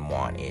money than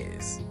Juan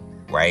is,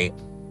 right?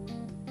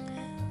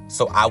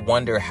 So I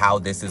wonder how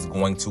this is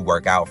going to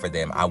work out for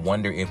them. I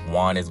wonder if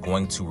Juan is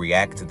going to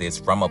react to this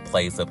from a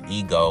place of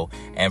ego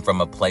and from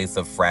a place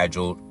of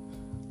fragile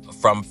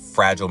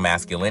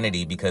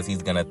masculinity, because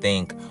he's going to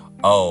think,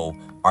 oh,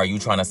 are you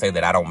trying to say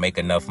that I don't make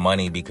enough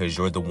money because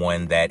you're the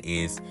one that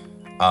is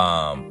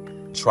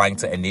trying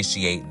to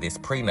initiate this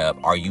prenup?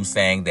 Are you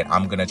saying that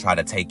I'm going to try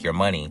to take your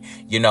money?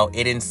 You know,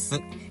 it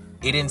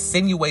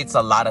insinuates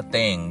a lot of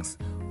things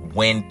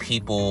when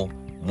people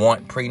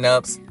want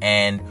prenups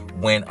and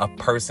when a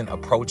person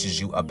approaches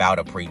you about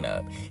a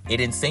prenup. It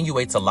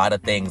insinuates a lot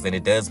of things, and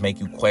it does make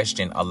you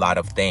question a lot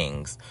of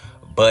things.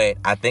 But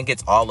I think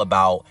it's all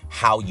about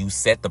how you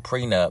set the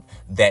prenup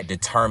that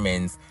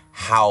determines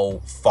how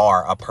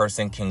far a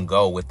person can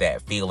go with that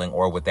feeling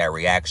or with that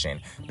reaction.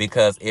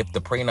 Because if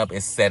the prenup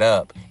is set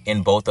up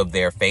in both of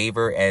their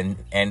favor and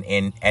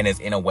is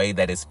in a way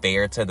that is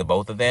fair to the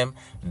both of them,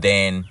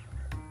 then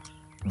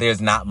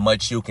there's not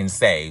much you can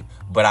say.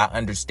 But I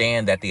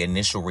understand that the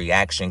initial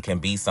reaction can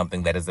be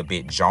something that is a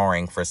bit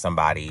jarring for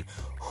somebody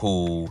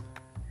who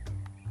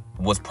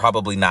was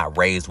probably not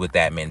raised with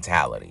that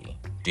mentality.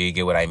 Do you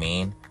get what I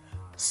mean?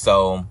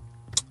 So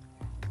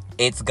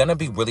it's going to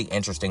be really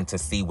interesting to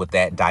see what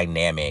that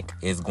dynamic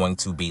is going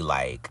to be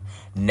like.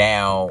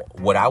 Now,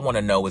 what I want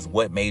to know is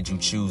what made you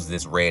choose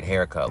this red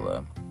hair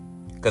color?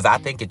 Because I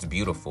think it's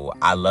beautiful.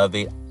 I love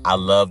it. I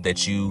love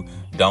that you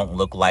don't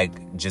look like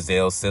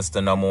Giselle's sister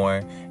no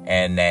more,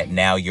 and that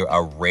now you're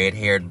a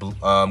red-haired,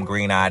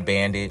 green-eyed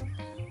bandit,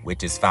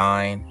 which is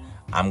fine.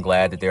 I'm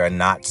glad that there are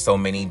not so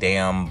many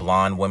damn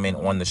blonde women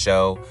on the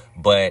show,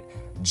 but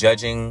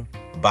judging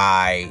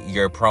by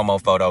your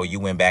promo photo, you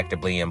went back to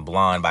being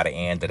blonde by the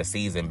end of the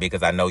season,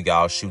 because I know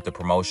y'all shoot the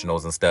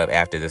promotionals and stuff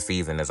after the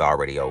season is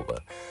already over.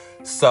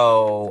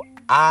 So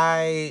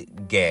I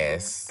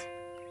guess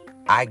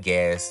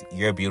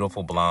you're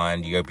beautiful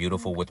blonde, you're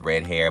beautiful with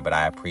red hair, but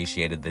I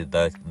appreciated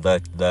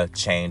the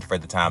change for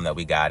the time that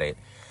we got it.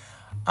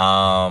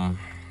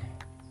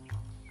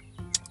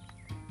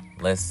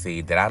 Let's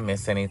see, did I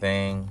miss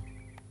anything?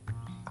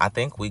 I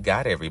think we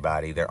got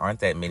everybody. There aren't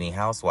that many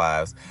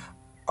housewives.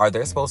 Are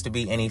there supposed to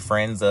be any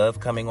friends of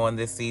coming on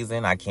this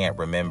season? I can't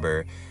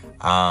remember.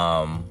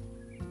 I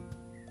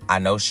I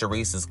know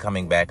Sharice is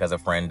coming back as a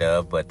friend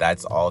of, but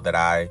that's all that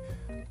I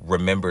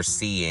remember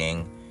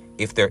seeing.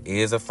 If there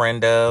is a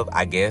friend of,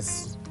 I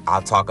guess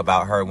I'll talk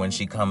about her when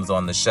she comes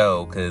on the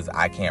show, because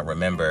I can't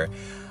remember.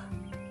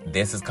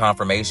 This is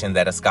confirmation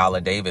that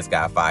Escala Davis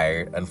got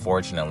fired,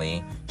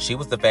 unfortunately. She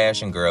was the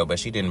fashion girl, but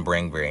she didn't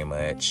bring very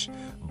much.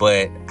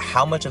 But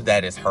how much of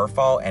that is her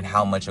fault and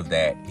how much of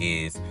that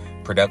is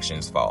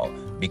production's fault?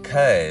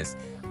 Because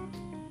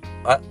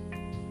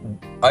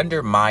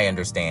under my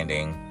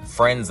understanding,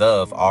 friends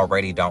of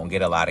already don't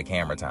get a lot of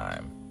camera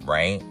time,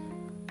 right?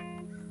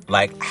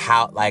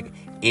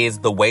 Is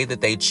the way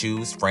that they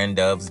choose friend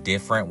ofs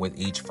different with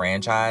each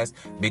franchise?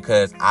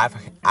 Because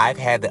I've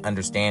had the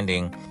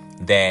understanding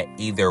that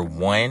either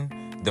one,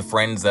 the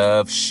friends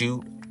of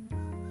shoot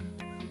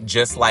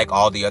just like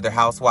all the other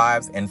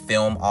housewives and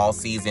film all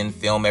season,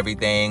 film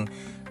everything,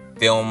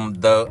 film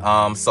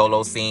the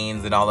solo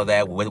scenes and all of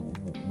that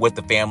with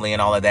the family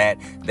and all of that.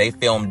 They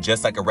film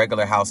just like a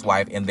regular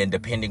housewife, and then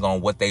depending on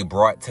what they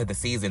brought to the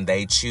season,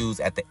 they choose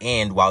at the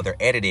end while they're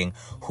editing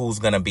who's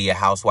going to be a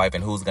housewife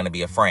and who's going to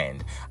be a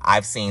friend.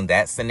 I've seen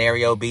that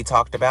scenario be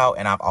talked about,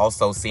 and I've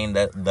also seen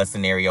the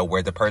scenario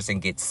where the person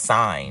gets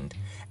signed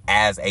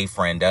as a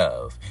friend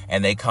of,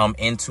 and they come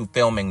into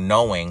filming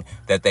knowing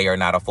that they are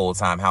not a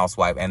full-time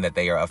housewife and that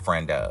they are a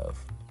friend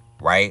of,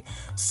 right?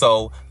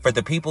 So for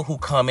the people who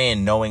come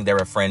in knowing they're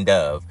a friend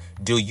of,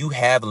 do you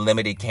have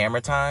limited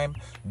camera time?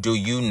 Do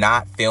you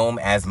not film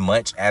as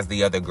much as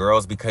the other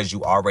girls because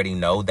you already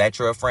know that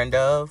you're a friend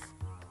of?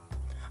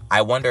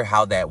 I wonder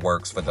how that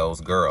works for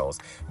those girls,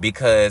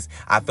 because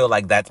I feel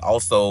like that's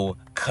also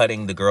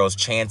cutting the girls'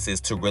 chances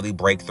to really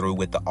break through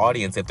with the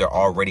audience if they're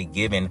already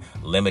given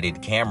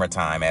limited camera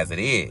time as it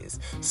is.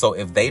 So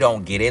if they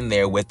don't get in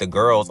there with the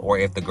girls, or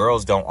if the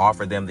girls don't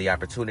offer them the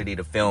opportunity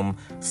to film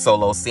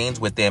solo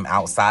scenes with them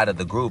outside of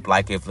the group,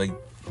 like if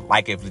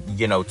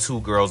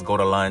two girls go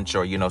to lunch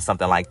or,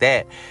 something like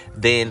that,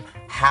 then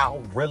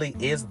how really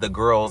is the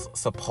girls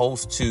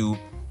supposed to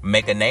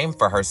make a name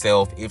for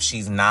herself if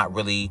she's not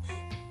really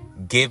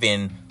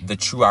given the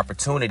true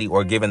opportunity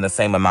or given the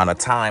same amount of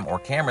time or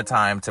camera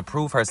time to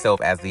prove herself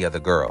as the other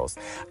girls?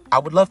 I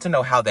would love to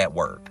know how that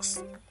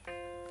works.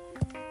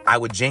 I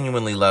would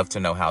genuinely love to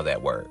know how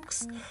that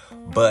works.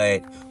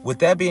 But with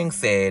that being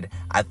said,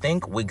 I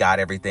think we got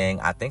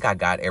everything. I think I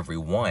got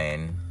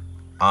everyone.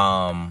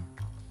 I'm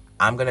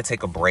going to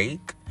take a break,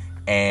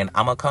 and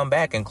I'm going to come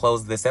back and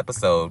close this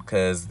episode,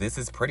 because this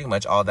is pretty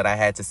much all that I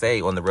had to say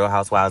on The Real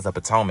Housewives of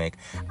Potomac.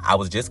 I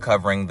was just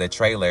covering the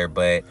trailer,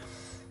 but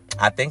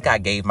I think I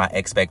gave my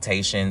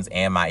expectations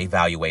and my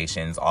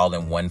evaluations all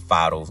in one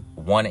fatal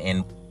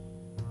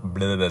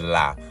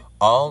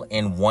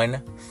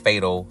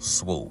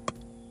swoop.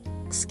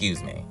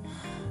 Excuse me.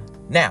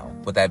 Now,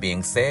 with that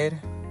being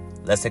said,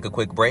 let's take a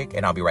quick break,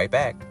 and I'll be right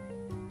back.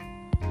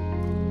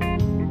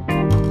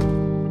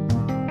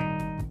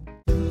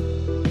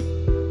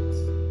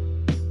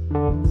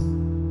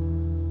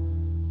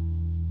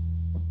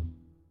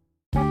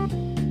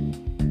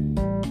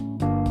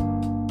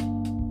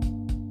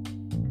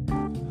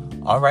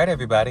 All right,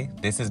 everybody.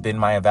 This has been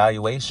my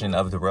evaluation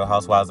of The Real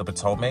Housewives of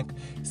Potomac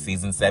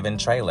Season 7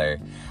 trailer.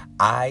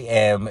 I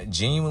am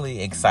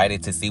genuinely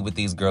excited to see what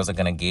these girls are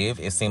going to give.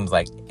 It seems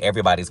like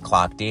everybody's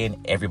clocked in.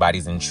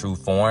 Everybody's in true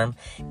form.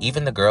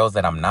 Even the girls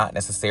that I'm not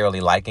necessarily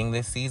liking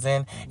this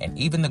season, and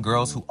even the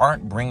girls who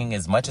aren't bringing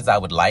as much as I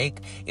would like,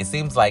 it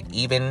seems like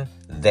even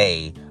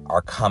they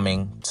are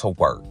coming to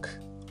work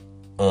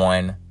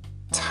on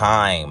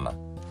time.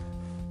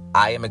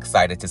 I am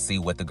excited to see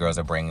what the girls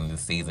are bringing this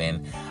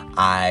season.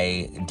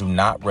 I do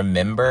not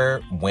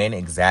remember when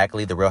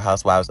exactly The Real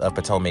Housewives of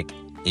Potomac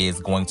is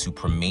going to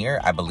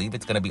premiere. I believe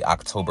it's going to be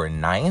October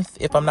 9th,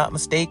 if I'm not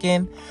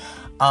mistaken.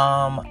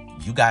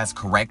 You guys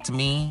correct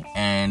me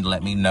and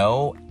let me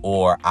know,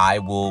 or I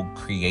will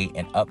create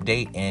an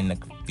update in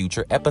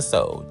future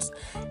episodes.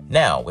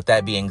 Now, with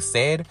that being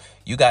said,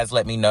 you guys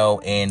let me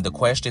know in the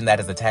question that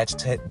is attached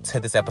to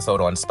this episode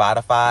on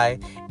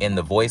Spotify, in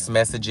the voice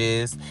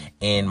messages,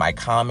 in my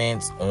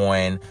comments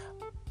on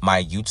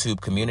my YouTube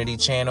community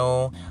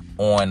channel,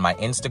 on my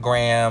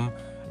Instagram.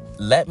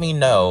 Let me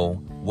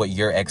know what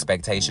your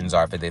expectations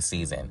are for this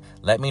season.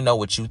 Let me know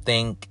what you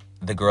think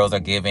the girls are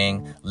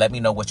giving. Let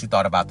me know what you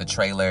thought about the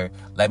trailer.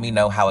 Let me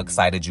know how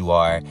excited you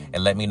are,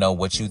 and let me know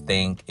what you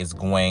think is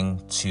going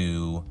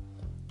to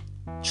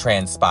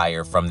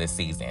transpire from this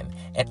season.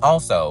 And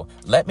also,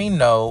 let me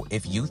know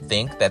if you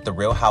think that The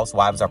Real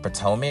Housewives of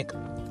Potomac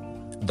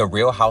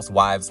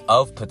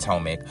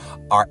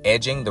are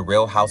edging The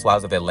Real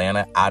Housewives of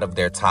Atlanta out of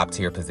their top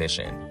tier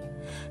position.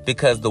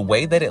 Because the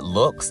way that it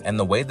looks and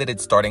the way that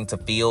it's starting to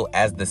feel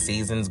as the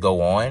seasons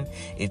go on,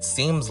 it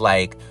seems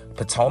like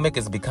Potomac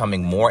is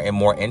becoming more and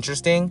more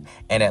interesting,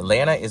 and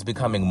Atlanta is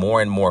becoming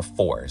more and more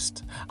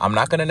forced. I'm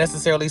not going to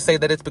necessarily say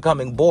that it's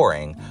becoming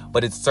boring,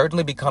 but it's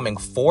certainly becoming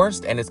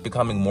forced, and it's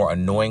becoming more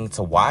annoying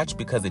to watch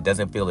because it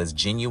doesn't feel as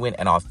genuine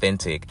and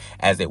authentic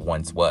as it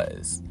once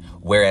was.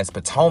 Whereas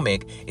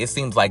Potomac, it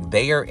seems like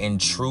they are in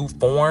true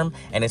form,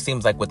 and it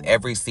seems like with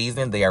every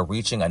season they are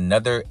reaching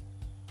another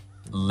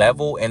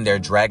level in their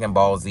Dragon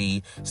Ball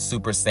Z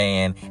Super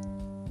Saiyan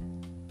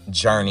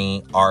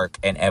journey, arc,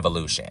 and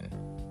evolution,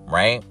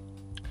 right?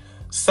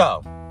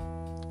 So,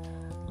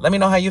 let me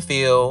know how you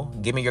feel.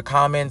 Give me your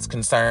comments,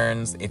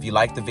 concerns. If you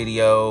like the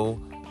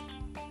video,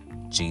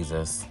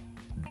 Jesus,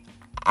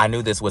 I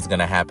knew this was going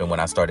to happen when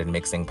I started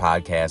mixing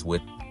podcasts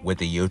with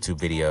the YouTube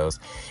videos.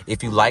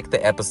 If you like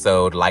the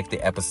episode,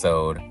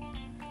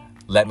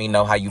 let me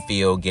know how you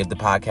feel. Give the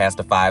podcast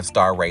a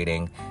 5-star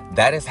rating.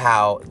 That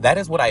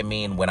is what I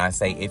mean when I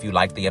say, if you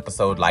like the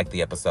episode,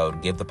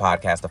 give the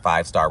podcast a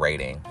 5-star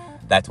rating.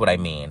 That's what I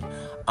mean.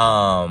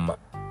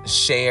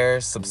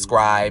 Share,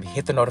 subscribe,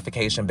 hit the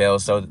notification bell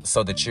so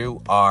that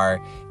you are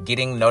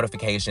getting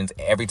notifications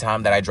every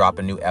time that I drop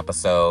a new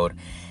episode.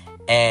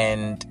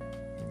 And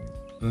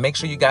make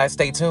sure you guys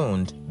stay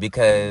tuned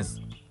because,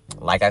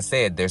 like I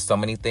said, there's so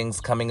many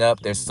things coming up.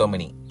 There's so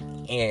many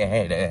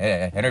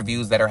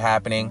interviews that are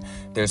happening.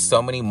 There's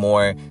so many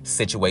more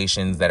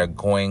situations that are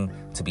going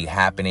to be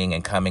happening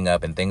and coming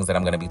up, and things that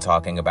I'm going to be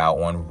talking about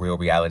on Real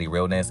Reality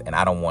Realness, and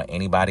I don't want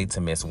anybody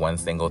to miss one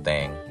single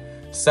thing.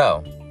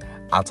 So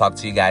I'll talk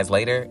to you guys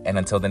later, and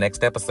until the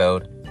next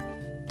episode,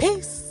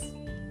 peace.